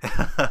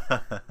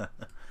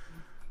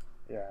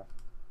yeah.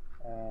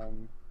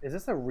 Is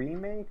this a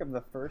remake of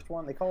the first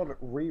one? They call it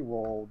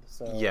Rerolled.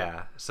 So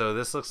yeah. So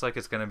this looks like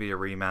it's going to be a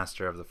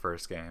remaster of the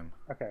first game.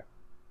 Okay.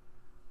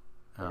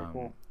 Very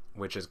cool.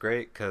 Which is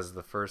great because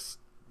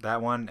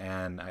that one,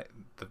 and I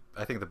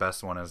think the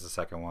best one is the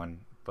second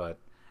one,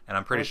 and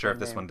I'm pretty sure if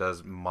this one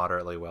does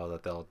moderately well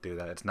that they'll do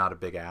that. It's not a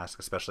big ask,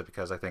 especially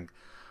because I think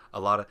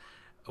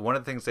one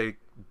of the things they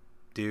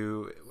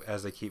do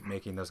as they keep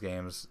making those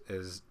games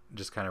is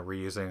just kind of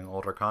reusing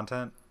older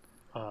content.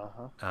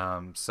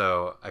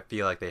 So I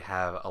feel like they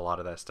have a lot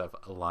of that stuff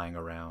lying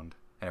around,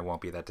 and it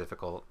won't be that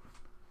difficult.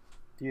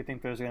 Do you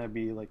think there's going to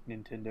be like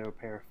Nintendo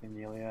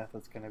paraphernalia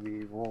that's going to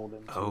be rolled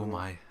into? Oh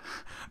my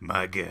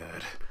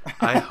god!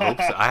 I hope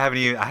so. I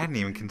hadn't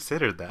even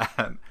considered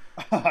that.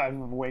 I've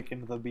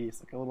awakened the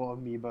beast, like a little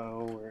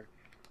amiibo or.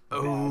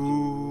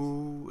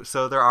 Oh,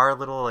 so there are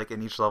little, like,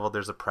 in each level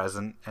there's a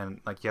present, and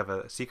like you have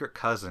a secret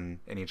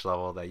cousin in each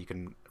level that you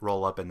can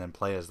roll up and then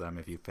play as them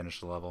if you finish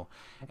the level,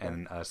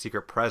 and a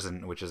secret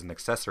present, which is an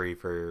accessory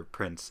for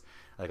Prince,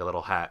 like a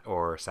little hat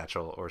or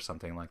satchel or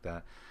something like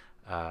that.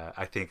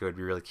 I think it would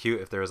be really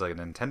cute if there was like a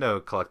Nintendo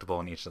collectible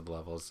in each of the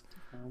levels.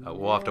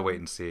 We'll have to wait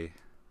and see.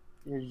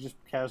 You just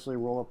casually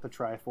roll up the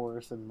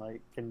Triforce and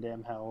like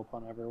condemn hell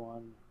upon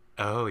everyone.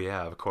 Oh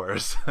yeah, of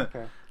course.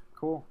 Okay,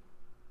 cool.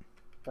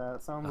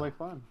 That sounds like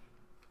fun.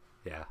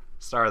 Yeah,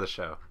 star of the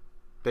show.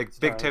 Big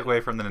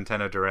takeaway from the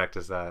Nintendo Direct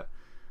is that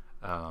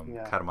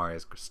Katamari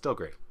is still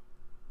great.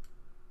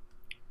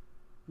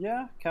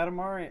 Yeah,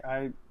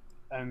 Katamari.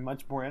 I'm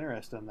much more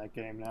interested in that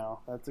game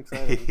now. That's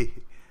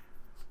exciting.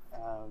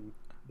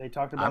 They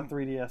talked about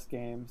 3DS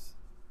games.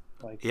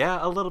 Like, yeah,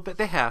 a little bit.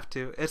 They have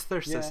to. It's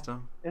their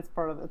system. It's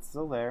part of. It's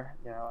still there.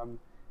 You know, I'm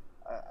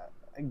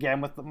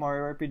again with the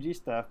Mario RPG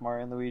stuff.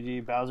 Mario and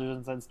Luigi, Bowser's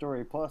Inside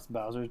Story, plus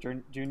Bowser's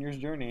Junior's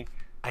Journey.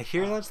 I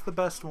hear that's the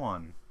best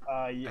one.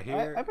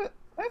 Yeah,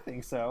 I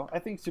think so. I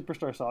think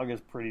Superstar Saga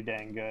is pretty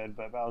dang good,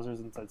 but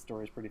Bowser's Inside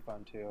Story is pretty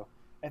fun too.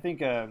 I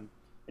think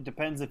it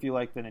depends if you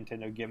like the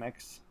Nintendo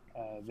gimmicks.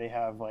 They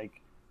have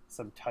like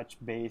some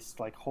touch-based,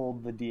 like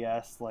hold the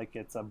DS like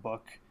it's a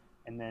book,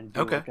 and then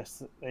do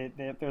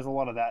there's a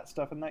lot of that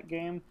stuff in that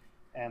game.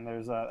 And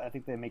there's I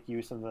think they make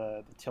use of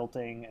the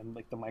tilting and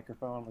like the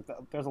microphone. Like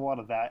there's a lot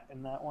of that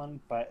in that one,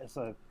 but as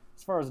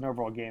far as an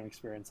overall game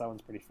experience, that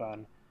one's pretty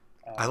fun.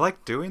 I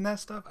like doing that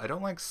stuff. I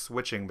don't like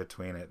switching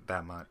between it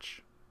that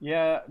much.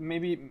 Yeah,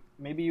 maybe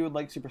you would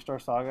like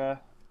Superstar Saga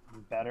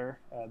better.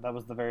 That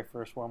was the very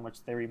first one,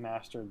 which they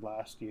remastered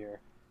last year.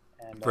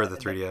 And, for the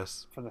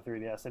 3DS. For the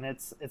 3DS, and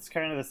it's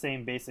kind of the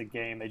same basic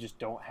game. They just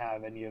don't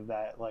have any of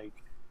that like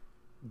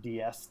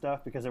DS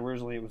stuff because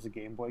originally it was a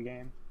Game Boy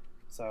game.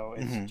 So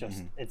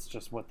it's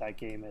just what that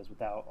game is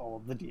without all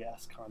of the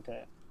DS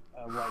content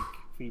like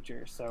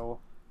features. So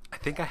I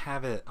think I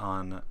have it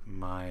on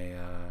my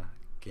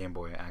Game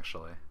Boy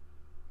actually.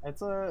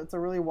 It's a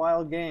really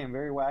wild game,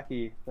 very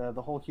wacky.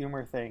 The whole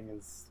humor thing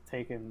is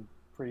taken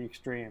pretty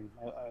extreme.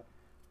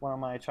 One of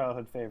my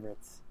childhood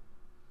favorites.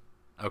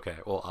 Okay,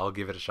 well I'll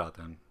give it a shot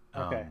then.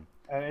 Okay,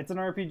 it's an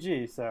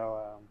RPG,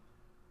 so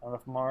I don't know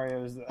if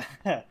Mario's.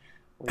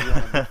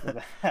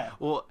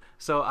 Well,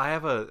 so I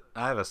have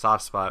a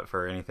soft spot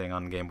for anything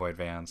on Game Boy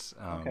Advance.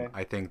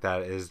 I think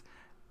that is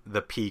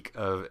the peak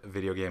of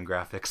video game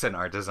graphics and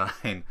art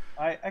design.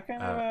 I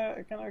kind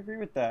of agree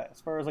with that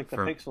as far as like the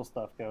pixel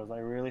stuff goes. I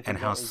really think and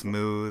how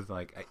smooth.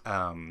 Like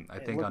I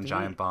think on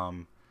Giant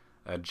Bomb,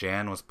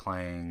 Jan was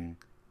playing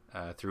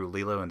through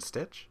Lilo and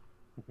Stitch,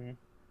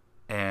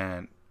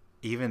 and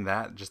even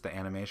that, just the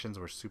animations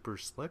were super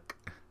slick.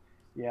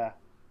 Yeah.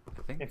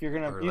 I think, if you're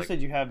gonna, you said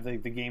you have the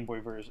Game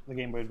Boy version, the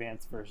Game Boy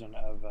Advance version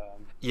of.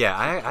 Yeah,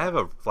 I have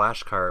a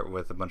flash cart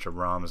with a bunch of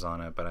ROMs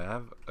on it, but I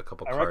have a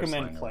couple. I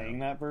recommend playing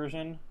that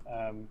version.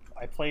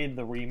 I played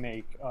the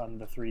remake on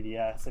the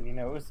 3DS, and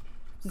it's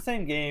the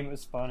same game. It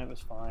was fun. It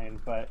was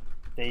fine, but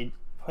they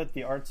put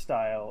the art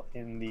style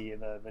in the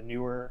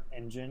newer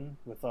engine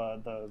with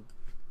the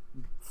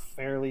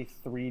fairly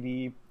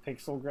 3D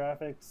pixel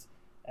graphics,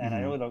 and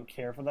I really don't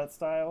care for that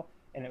style.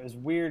 And it was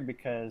weird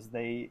because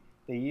they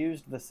they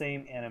used the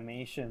same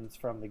animations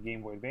from the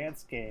Game Boy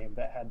Advance game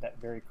that had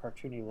that very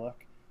cartoony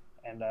look,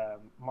 and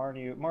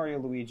Mario,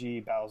 Luigi,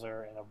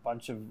 Bowser, and a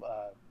bunch of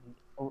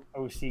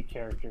OC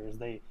characters.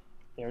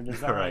 They're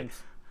designed. Right.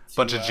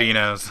 Bunch of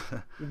Genos.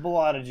 A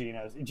lot of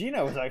Genos.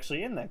 Geno was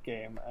actually in that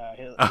game.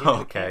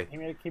 Okay.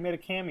 He made a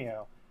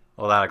cameo.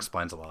 Well, that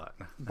explains a lot.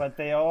 But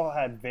they all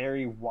had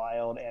very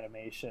wild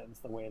animations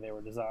the way they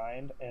were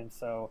designed, and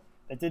so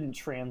it didn't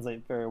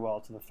translate very well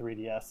to the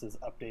 3DS's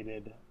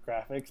updated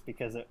graphics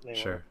because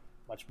they were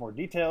much more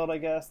detailed, I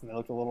guess, and they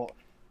looked a little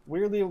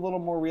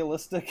more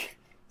realistic.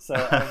 So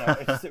I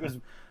don't know. It was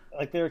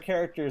like there were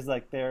characters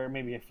like they're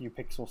maybe a few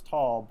pixels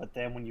tall, but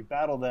then when you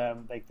battle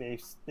them, like they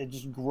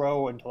just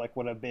grow into like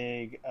what a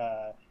big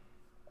a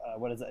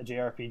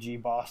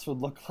JRPG boss would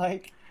look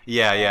like.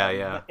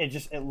 Yeah.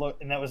 It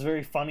looked, and that was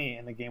very funny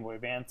in the Game Boy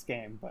Advance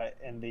game, but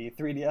in the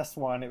 3DS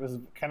one, it was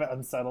kind of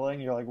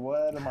unsettling. You're like,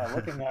 what am I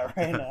looking at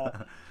right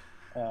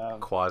now?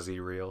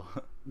 Quasi-real.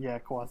 Yeah,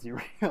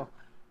 quasi-real.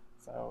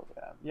 So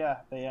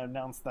they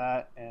announced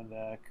that, and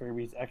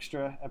Kirby's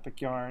Extra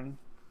Epic Yarn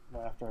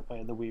after I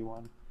played the Wii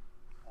one.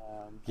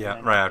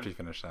 Right after you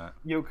finish that.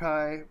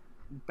 Yokai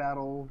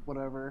Battle,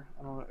 whatever.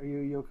 I don't know. Are you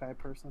a yokai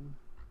person?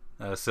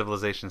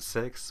 Civilization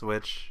 6,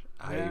 which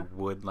I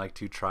would like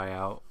to try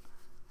out.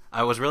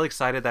 I was really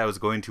excited that it was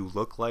going to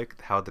look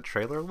like how the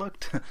trailer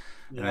looked,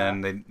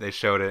 and then they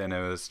showed it, and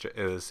it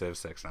was Civ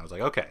 6, and I was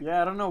like, okay.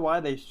 Yeah, I don't know why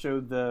they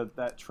showed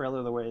that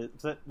trailer the way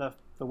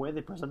the way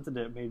they presented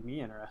it made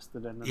me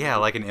interested in it. Yeah,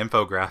 like an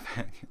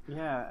infographic.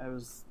 Yeah, that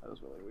was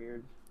really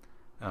weird.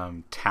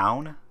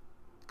 Town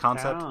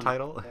concept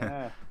title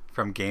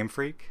from Game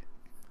Freak.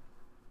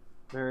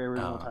 Very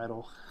original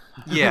title.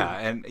 Yeah,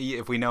 and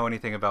if we know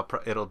anything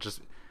about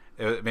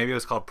maybe it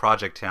was called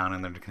Project Town,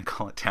 and they're going to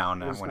call it Town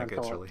now when it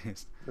gets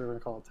released. They're going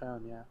to call it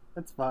Town, yeah.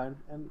 That's fine.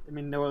 And I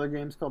mean, no other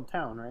game's called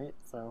Town, right?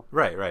 So.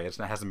 Right. It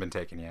hasn't been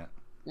taken yet.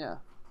 Yeah,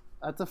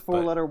 that's a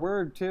 4-letter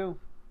word too.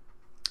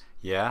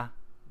 Yeah.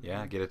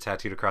 Get it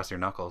tattooed across your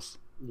knuckles.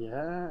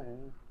 Yeah,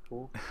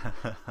 cool.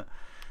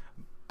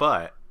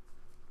 But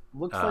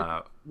looks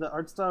like the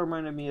art style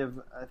reminded me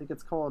of, I think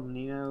it's called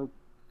Nino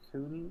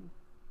Kuni.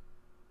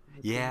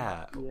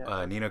 Yeah.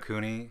 Nino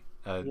Kuni,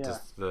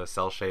 just the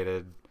cell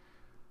shaded.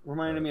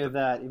 Reminded me of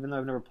that. Even though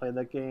I've never played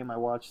that game, I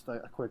watched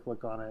a quick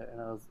look on it,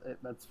 and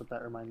that's what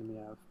that reminded me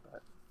of.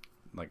 But,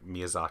 like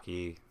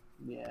Miyazaki.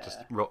 Yeah. Just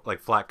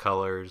like flat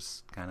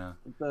colors, kind of.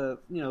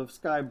 The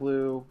sky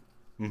blue,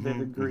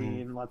 vivid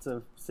green, lots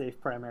of safe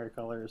primary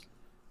colors.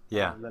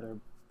 Yeah. That are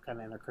kind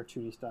of in a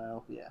cartoony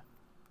style. Yeah.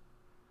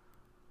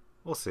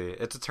 We'll see.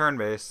 It's a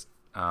turn-based,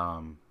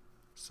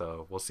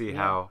 so we'll see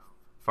how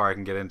far I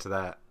can get into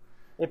that.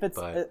 I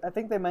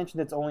think they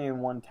mentioned it's only in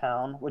one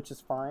town, which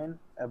is fine.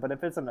 But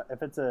if it's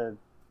a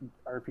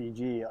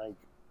RPG, like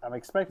I'm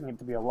expecting it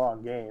to be a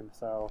long game.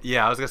 So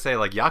yeah, I was gonna say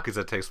like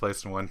Yakuza takes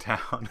place in one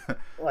town.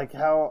 Like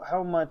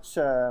how much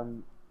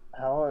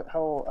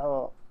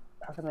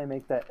how can they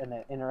make that in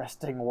an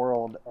interesting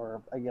world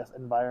or I guess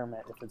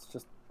environment if it's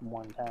just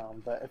one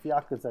town? But if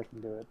Yakuza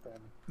can do it,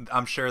 then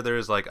I'm sure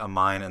there's like a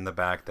mine in the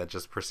back that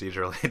just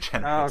procedurally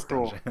generates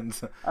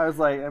dungeons. I was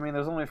like, I mean,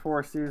 there's only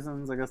 4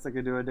 seasons. I guess they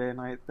could do a day and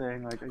night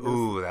thing. Like,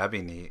 ooh, that'd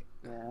be neat.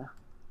 Yeah.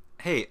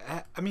 Hey,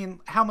 I mean,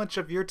 how much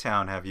of your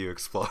town have you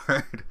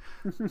explored?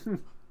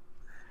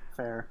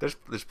 Fair.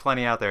 There's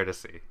plenty out there to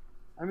see.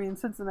 I mean,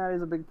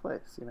 Cincinnati's a big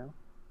place, you know.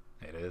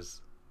 It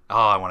is.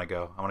 Oh, I want to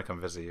go. I want to come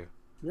visit you.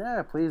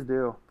 Yeah, please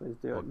do. Please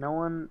do. Well, no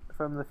one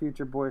from the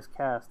Future Boys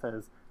cast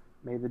has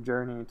made the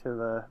journey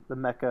to the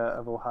Mecca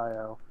of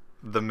Ohio.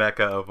 The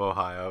Mecca of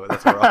Ohio.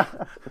 That's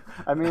where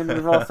I mean,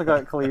 we've also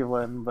got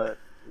Cleveland, but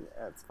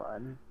yeah, it's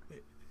fine.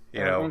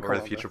 You know, where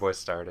the Future Boys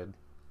started.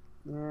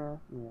 Yeah.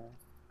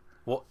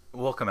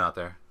 We'll come out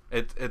there.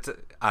 It's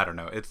I don't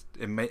know.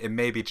 It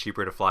may be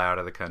cheaper to fly out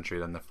of the country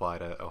than to fly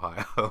to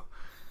Ohio.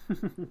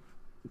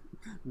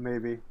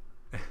 Maybe.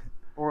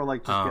 Or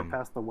like just get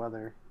past the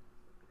weather.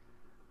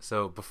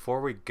 So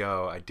before we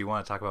go, I do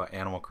want to talk about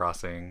Animal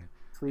Crossing.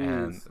 Please.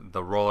 And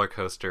the roller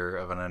coaster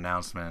of an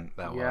announcement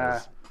that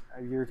was.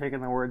 You're taking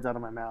the words out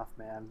of my mouth,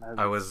 man.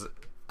 I was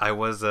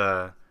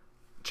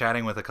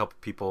chatting with a couple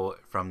people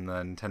from the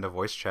Nintendo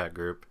voice chat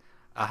group.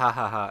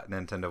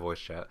 Nintendo voice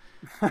chat.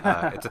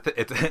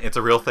 It's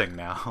a real thing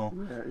now.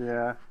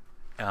 Yeah.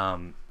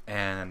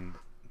 And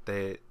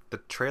the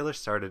trailer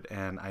started,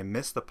 and I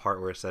missed the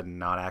part where it said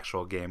not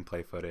actual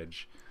gameplay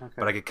footage. Okay.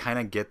 But I could kind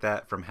of get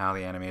that from how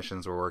the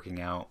animations were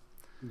working out.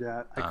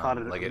 Yeah, I caught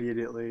it like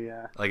immediately.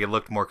 Yeah. Like it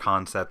looked more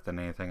concept than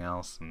anything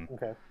else. And,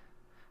 okay.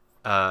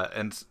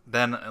 And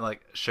then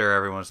like sure,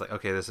 everyone's like,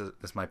 okay, this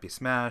might be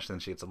Smash. Then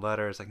she gets a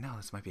letter. It's like, no,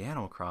 this might be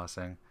Animal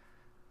Crossing.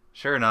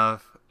 Sure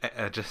enough,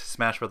 just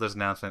Smash Brothers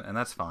announcement, and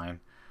that's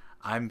fine.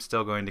 I'm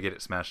still going to get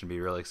it Smash and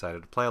be really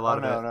excited to play a lot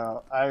of it.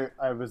 No,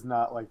 I was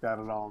not like that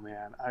at all,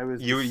 man. I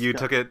was. You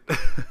took it.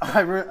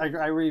 I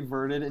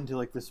reverted into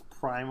like this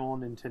primal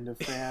Nintendo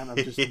fan of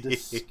just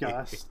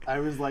disgust. I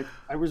was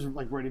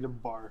ready to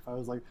barf. I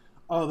was like,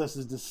 oh, this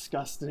is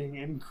disgusting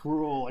and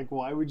cruel. Like,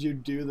 why would you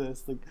do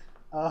this? Like,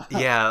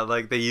 Yeah,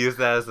 like they use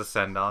that as the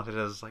send off. It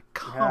is like,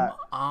 come Yeah.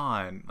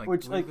 on, like,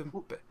 Which, like,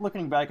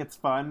 looking back, it's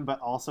fun, but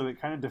also it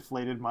kind of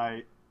deflated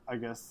my, I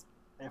guess,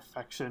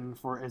 affection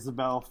for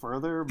Isabel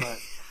further. But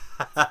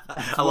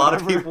a lot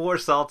of people were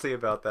salty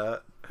about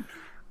that.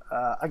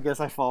 I guess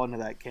I fall into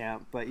that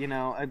camp. But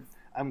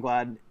I'm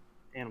glad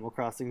Animal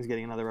Crossing is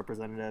getting another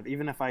representative.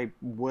 Even if I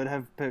would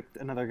have picked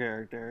another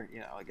character,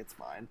 like it's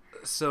fine.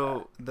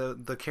 So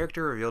the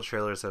character reveal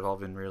trailers have all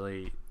been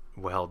really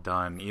well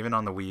done, even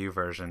on the Wii U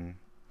version.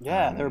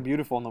 Yeah, they were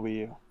beautiful on the Wii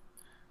U.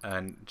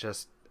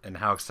 And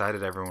how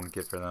excited everyone would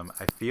get for them.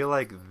 I feel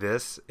like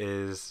this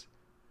is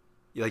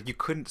like you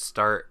couldn't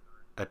start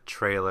a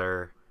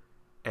trailer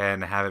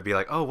and have it be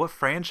like, oh, what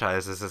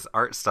franchise is this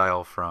art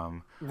style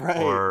from?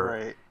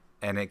 Right.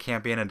 And it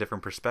can't be in a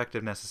different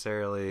perspective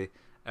necessarily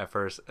at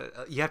first.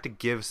 You have to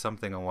give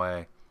something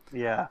away.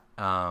 Yeah.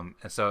 And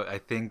so I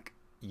think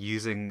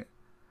using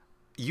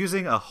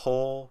a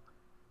whole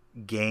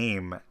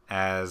game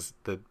as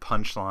the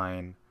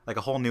punchline, like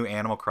a whole new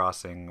Animal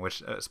Crossing,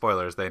 which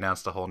spoilers, they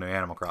announced a whole new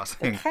Animal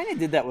Crossing. They kind of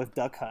did that with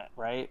Duck Hunt,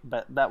 right?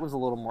 But that was a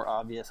little more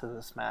obvious as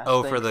a Smash.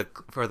 Oh, thing.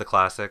 for the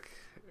classic,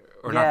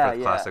 or not for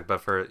the classic,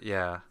 but for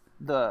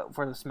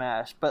the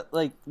Smash. But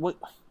like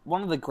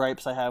one of the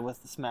gripes I have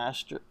with the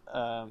Smash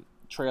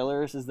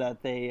trailers is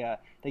that they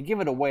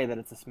give it away that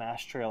it's a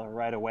Smash trailer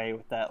right away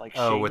with that like.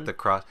 Oh, with the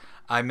cross,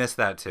 I missed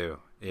that too.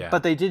 Yeah.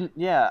 But they didn't.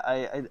 Yeah,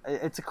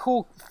 it's a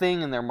cool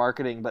thing in their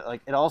marketing, but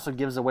like it also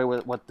gives away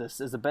what this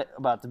is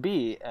about to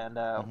be, and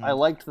I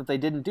liked that they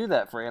didn't do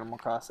that for Animal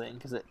Crossing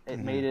because it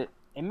made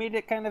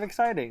it kind of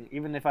exciting,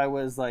 even if I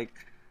was like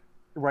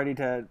ready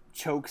to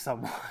choke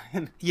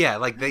someone. Yeah,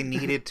 like they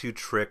needed to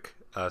trick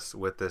us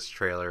with this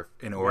trailer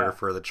in order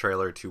for the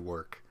trailer to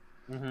work.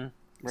 Mm-hmm.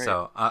 Right.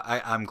 So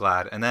I'm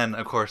glad, and then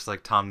of course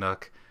like Tom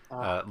Nook,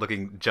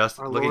 looking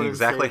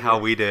exactly how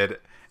we did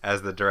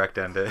as the direct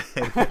ended.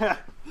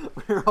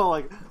 We were all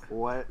like,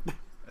 what?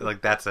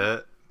 Like, that's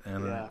it?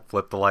 And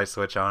flip the light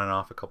switch on and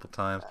off a couple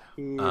times.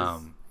 He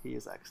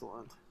is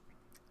excellent.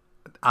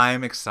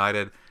 I'm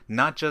excited,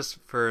 not just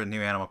for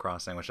new Animal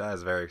Crossing, which that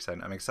is very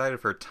exciting. I'm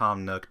excited for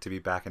Tom Nook to be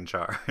back in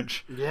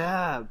charge.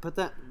 Yeah, but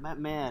that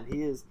man,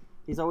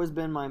 he's always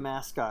been my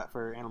mascot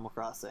for Animal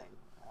Crossing.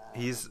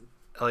 He's,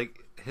 like,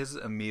 his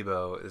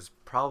amiibo is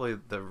probably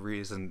the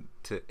reason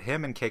to...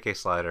 Him and KK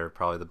Slider are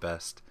probably the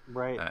best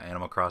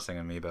Animal Crossing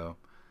amiibo.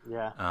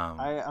 Yeah,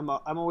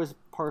 I'm always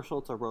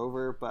partial to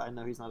Rover, but I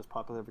know he's not as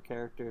popular of a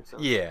character. So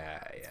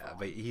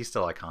but he's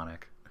still iconic.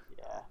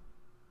 Yeah.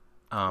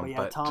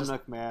 But Tom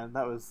Nook, man,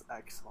 that was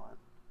excellent.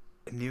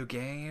 New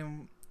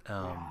game,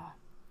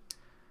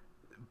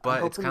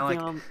 but it's kind of like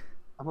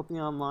I'm hoping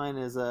online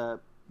is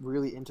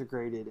really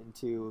integrated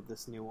into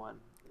this new one.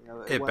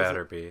 It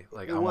better be.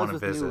 Like, I want to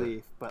visit. New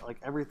Leaf, but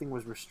like everything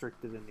was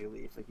restricted in New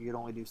Leaf. Like you could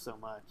only do so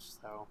much.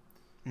 So.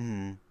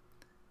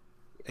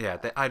 Yeah,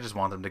 I just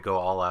want them to go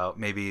all out.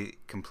 Maybe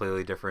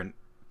completely different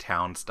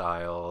town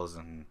styles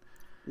and.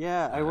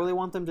 Yeah, I really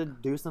want them to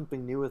do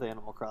something new with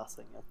Animal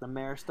Crossing. Like, the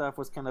mayor stuff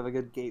was kind of a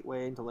good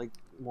gateway into like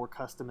more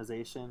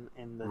customization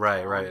in the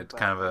right. It's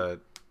kind of a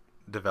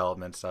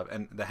development stuff,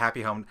 and the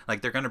Happy Home,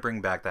 like they're going to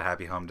bring back the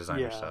Happy Home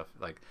designer stuff.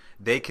 Like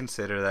they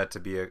consider that to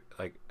be a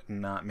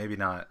not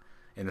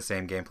in the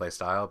same gameplay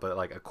style, but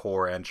like a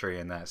core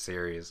entry in that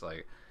series.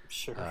 Like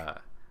sure.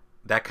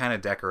 That kind of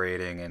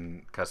decorating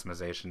and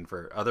customization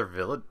for other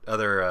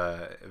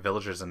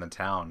villagers in the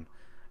town,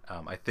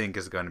 I think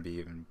is going to be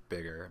even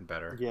bigger and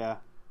better. Yeah.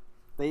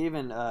 They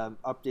even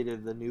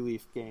updated the New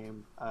Leaf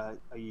game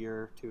a year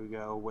or two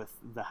ago with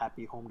the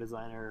Happy Home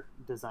designer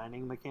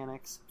designing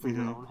mechanics for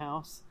your own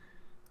house.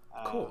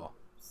 Cool.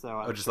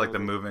 So just like the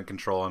movement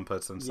control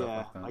inputs and stuff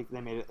like that. Like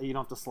they made it. You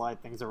don't have to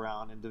slide things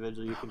around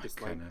individually. You can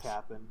just like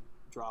tap and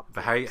drop.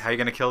 But how are you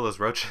gonna kill those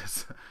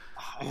roaches?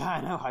 Yeah,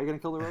 I know. How are you gonna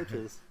kill the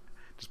roaches?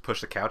 Just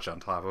push the couch on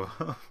top of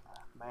them.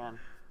 Man,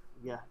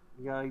 yeah,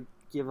 you gotta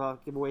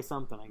give away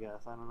something, I guess.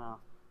 I don't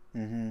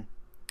know.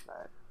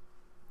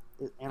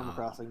 But Animal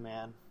Crossing,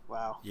 man,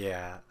 wow.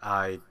 Yeah,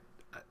 I'm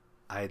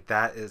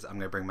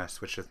gonna bring my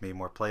Switch with me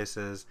more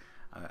places,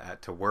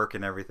 to work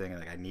and everything.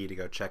 Like I need to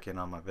go check in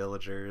on my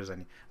villagers,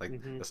 and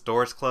like the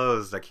store's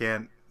closed. I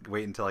can't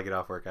wait until I get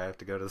off work. I have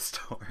to go to the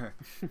store.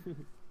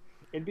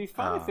 It'd be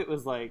fun if it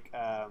was like,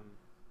 I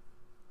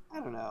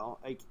don't know,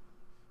 like.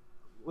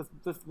 With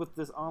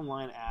this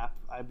online app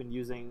I've been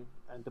using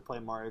to play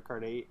Mario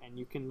Kart 8, and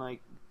you can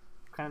like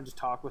kind of just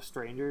talk with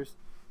strangers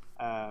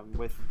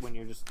when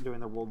you're just doing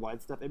the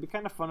worldwide stuff. It'd be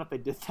kind of fun if they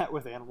did that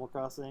with Animal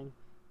Crossing,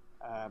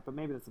 but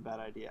maybe that's a bad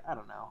idea. I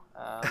don't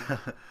know.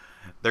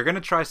 They're gonna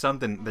try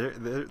something.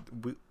 The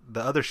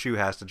other shoe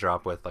has to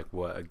drop with like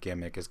what a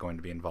gimmick is going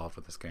to be involved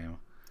with this game.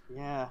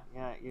 Yeah.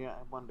 I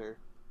wonder.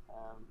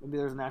 Maybe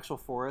there's an actual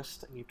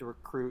forest and you have to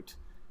recruit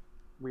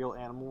real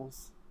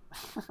animals.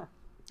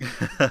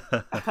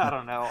 I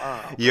don't know.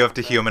 You have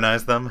to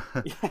humanize them.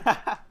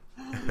 Yeah.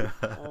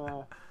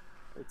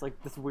 It's like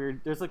this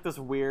weird. There's like this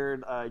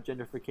weird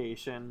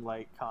gentrification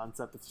like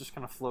concept that's just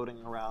kind of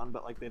floating around,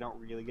 but like they don't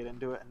really get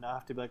into it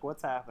enough to be like,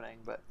 what's happening?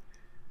 But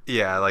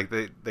Yeah, like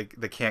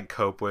they can't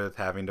cope with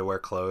having to wear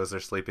clothes or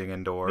sleeping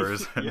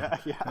indoors. Yeah,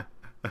 yeah.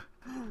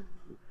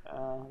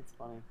 That's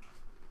funny.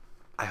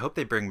 I hope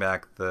they bring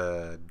back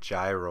the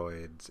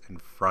gyroids in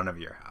front of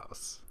your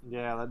house.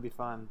 Yeah, that'd be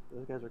fun.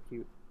 Those guys are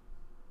cute.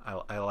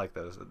 I like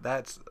those.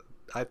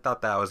 I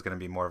thought that was going to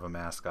be more of a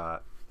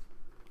mascot.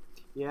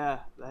 Yeah,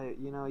 I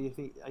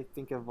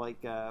think of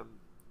like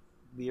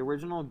the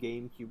original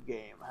GameCube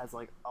game has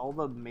like all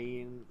the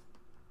main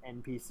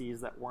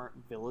NPCs that weren't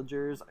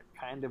villagers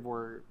kind of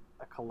were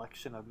a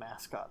collection of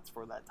mascots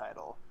for that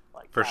title.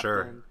 Like For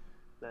Captain,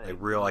 sure. Like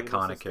real the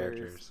iconic sisters,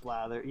 characters.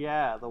 Blather,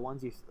 yeah, the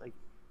ones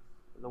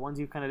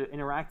you kind of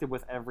interacted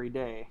with every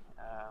day.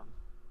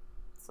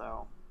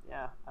 So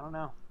yeah, I don't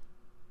know.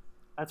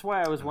 That's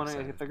why I was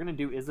wondering if they're gonna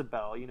do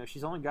Isabelle.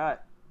 She's only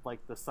got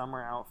like the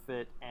summer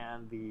outfit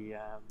and the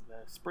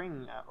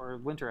spring or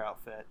winter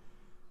outfit.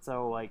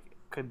 So like,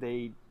 could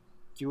they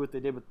do what they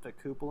did with the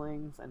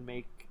Koopalings and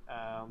make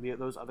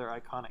those other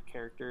iconic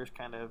characters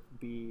kind of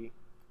be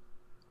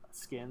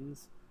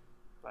skins?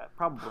 But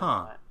probably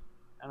not.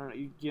 I don't know.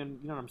 You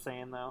know what I'm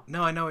saying though?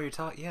 No, I know what you're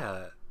talking.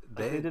 Yeah,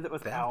 they did it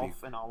with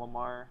Alf and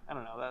Olimar. I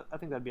don't know. I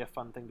think that'd be a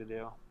fun thing to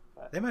do.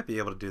 But, they might be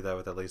able to do that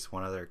with at least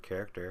one other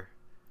character.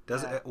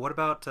 What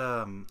about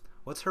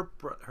what's her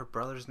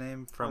brother's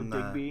name from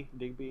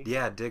Digby?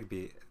 Yeah,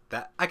 Digby.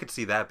 That I could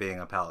see that being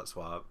a palette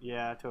swap.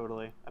 Yeah,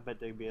 totally. I bet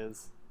Digby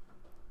is.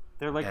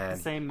 They're like the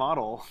same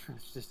model.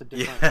 It's just a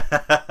different.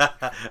 Yeah.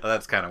 Well,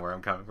 that's kind of where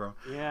I'm coming from.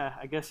 Yeah,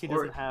 I guess he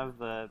doesn't have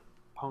the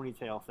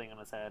ponytail thing on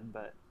his head,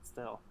 but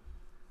still.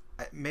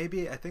 I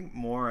think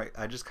more.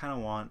 I just kind of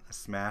want a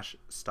Smash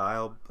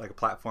style, like a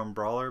platform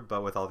brawler,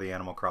 but with all the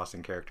Animal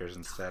Crossing characters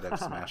instead of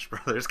Smash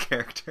Brothers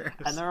characters.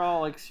 And they're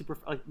all like super.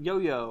 Like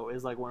Yo-Yo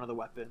is like one of the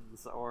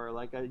weapons, or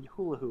like a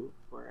hula hoop,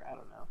 or I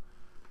don't know.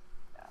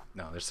 Yeah.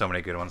 No, there's so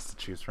many good ones to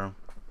choose from.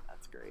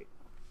 That's great.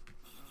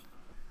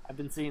 I've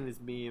been seeing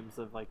these memes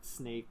of like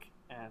Snake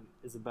and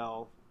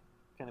Isabelle,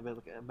 kind of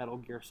like a Metal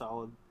Gear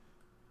Solid.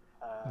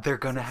 They're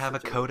gonna have a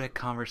codec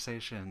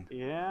conversation.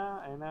 Yeah,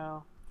 I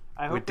know.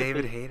 With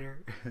David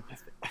Hayter.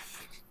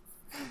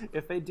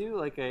 If they do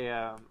like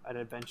an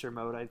adventure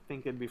mode, I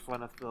think it'd be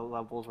fun if the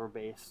levels were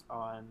based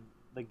on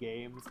the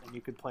games, and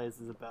you could play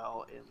as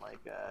Isabelle in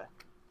like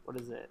what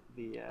is it,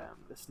 the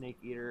Snake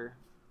Eater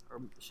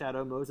or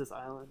Shadow Moses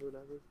Island or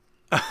whatever.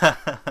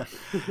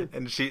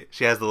 And she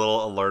has the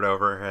little alert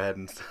over her head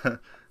and stuff.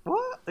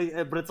 What?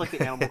 But it's like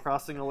the Animal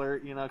Crossing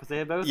alert, because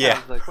they both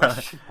have the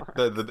question mark.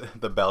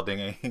 the bell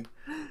dinging.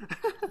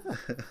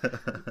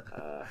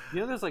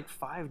 There's like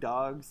 5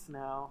 dogs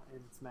now in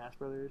Smash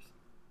Brothers.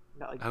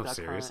 Got, like, Duck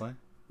seriously? Hunt.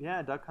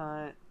 Yeah, Duck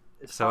Hunt.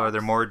 So are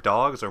there more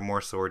dogs or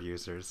more sword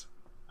users?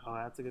 Oh,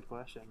 that's a good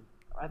question.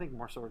 I think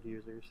more sword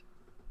users.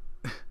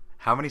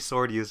 How many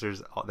sword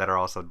users that are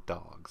also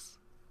dogs?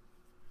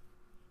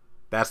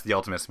 That's the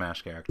ultimate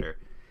Smash character.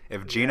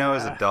 If Gino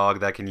is a dog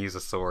that can use a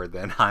sword,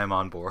 then I'm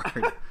on board.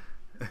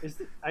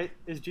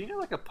 Is Gino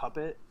like a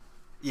puppet?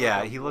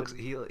 Yeah, he looks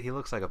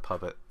like a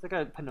puppet. It's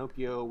like a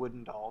Pinocchio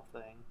wooden doll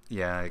thing.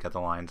 Yeah, he got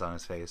the lines on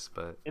his face,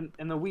 but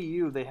in the Wii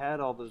U, they had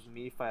all those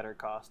Mii Fighter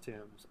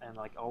costumes, and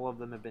like all of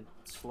them have been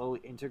slowly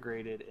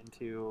integrated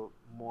into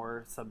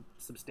more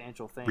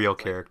substantial things. Real like,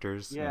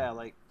 characters. Yeah,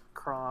 like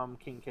Chrom,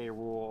 King K.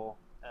 Rool,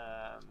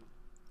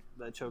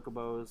 the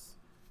Chocobos,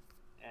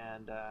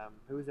 and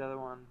who was the other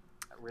one?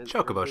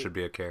 Chocobo should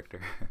be a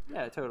character.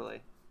 Yeah,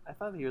 totally. I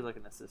thought he was like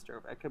an assist.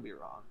 I could be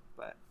wrong,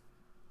 but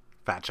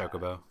Fat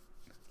Chocobo.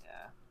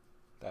 Yeah,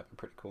 that'd be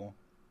pretty cool.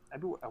 I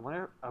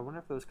wonder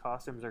if those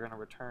costumes are going to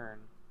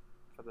return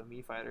for the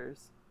Mii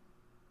Fighters.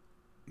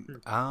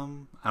 I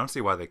don't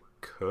see why they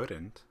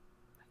couldn't.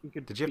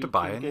 Did you have to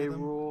buy any of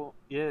them? Rule.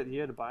 Yeah, you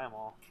had to buy them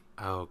all.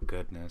 Oh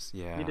goodness,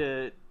 yeah. You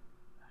did.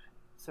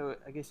 So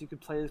I guess you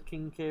could play as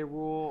King K.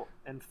 Rool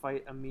and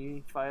fight a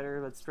Mii Fighter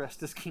that's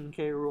dressed as King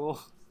K. Rool.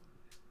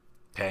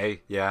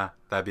 Hey, yeah,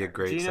 that'd be a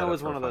great. Gino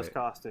was one of those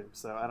costumes,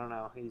 so I don't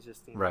know. He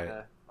just seemed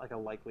like a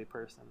likely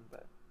person,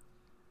 but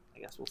I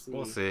guess we'll see.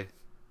 We'll see.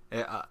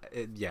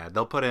 Yeah,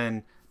 they'll put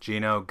in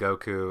Gino,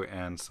 Goku,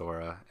 and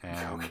Sora,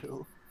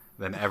 and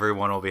then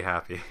everyone will be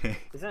happy.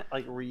 Isn't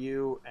like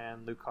Ryu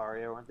and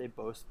Lucario? Aren't they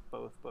both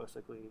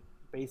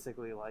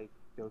basically like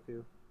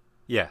Goku?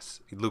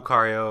 Yes,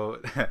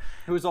 Lucario,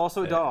 who's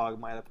also a dog,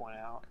 might I point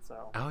out.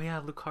 So. Oh yeah,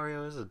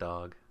 Lucario is a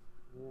dog.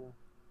 Yeah.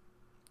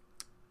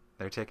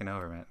 They're taking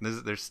over, man.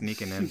 They're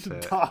sneaking into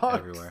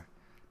everywhere.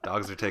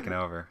 Dogs are taking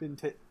over.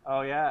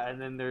 Oh yeah, and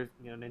then there's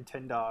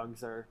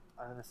Nintendogs are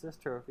an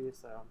assist trophy,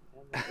 so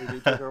they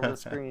do take over the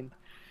screen.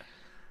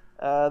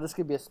 This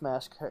could be a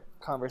Smash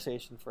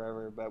conversation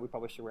forever, but we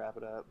probably should wrap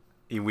it up.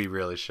 We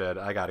really should.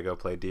 I got to go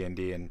play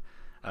D&D, and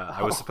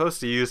I was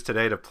supposed to use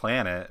today to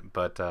plan it,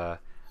 but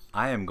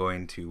I am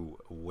going to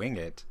wing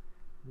it.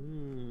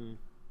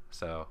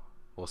 So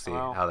we'll see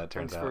how that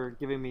turns out. Thanks for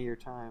giving me your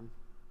time.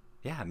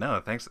 Yeah, no,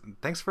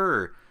 thanks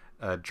for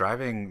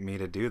driving me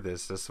to do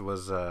this. This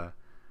was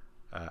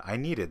I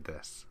needed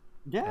this.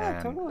 Yeah,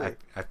 And totally.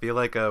 I feel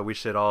like we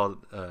should all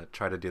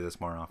try to do this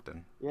more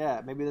often.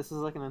 Yeah, maybe this is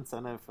like an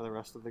incentive for the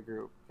rest of the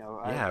group. Yeah,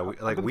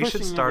 I've been we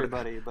should pushing start.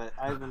 everybody, but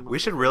I've been one We of the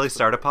should really first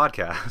start a to do it.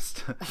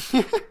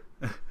 podcast.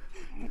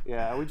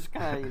 Yeah, we just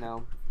kind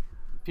of,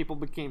 people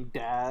became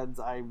dads.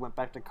 I went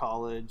back to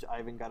college.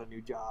 Ivan got a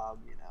new job.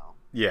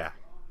 Yeah,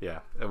 yeah.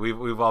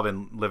 We've all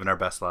been living our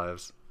best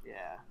lives.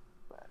 Yeah,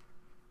 but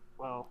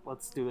well,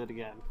 let's do it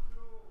again.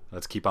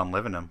 Let's keep on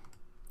living them.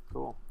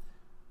 Cool.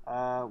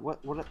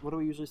 What do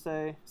we usually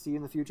say? See you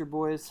in the future,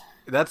 boys.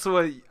 That's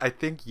what I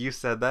think you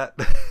said that.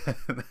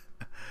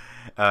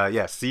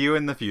 Yeah, see you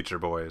in the future,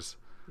 boys.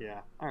 Yeah.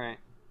 All right.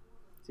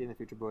 See you in the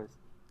future, boys.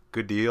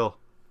 Good deal.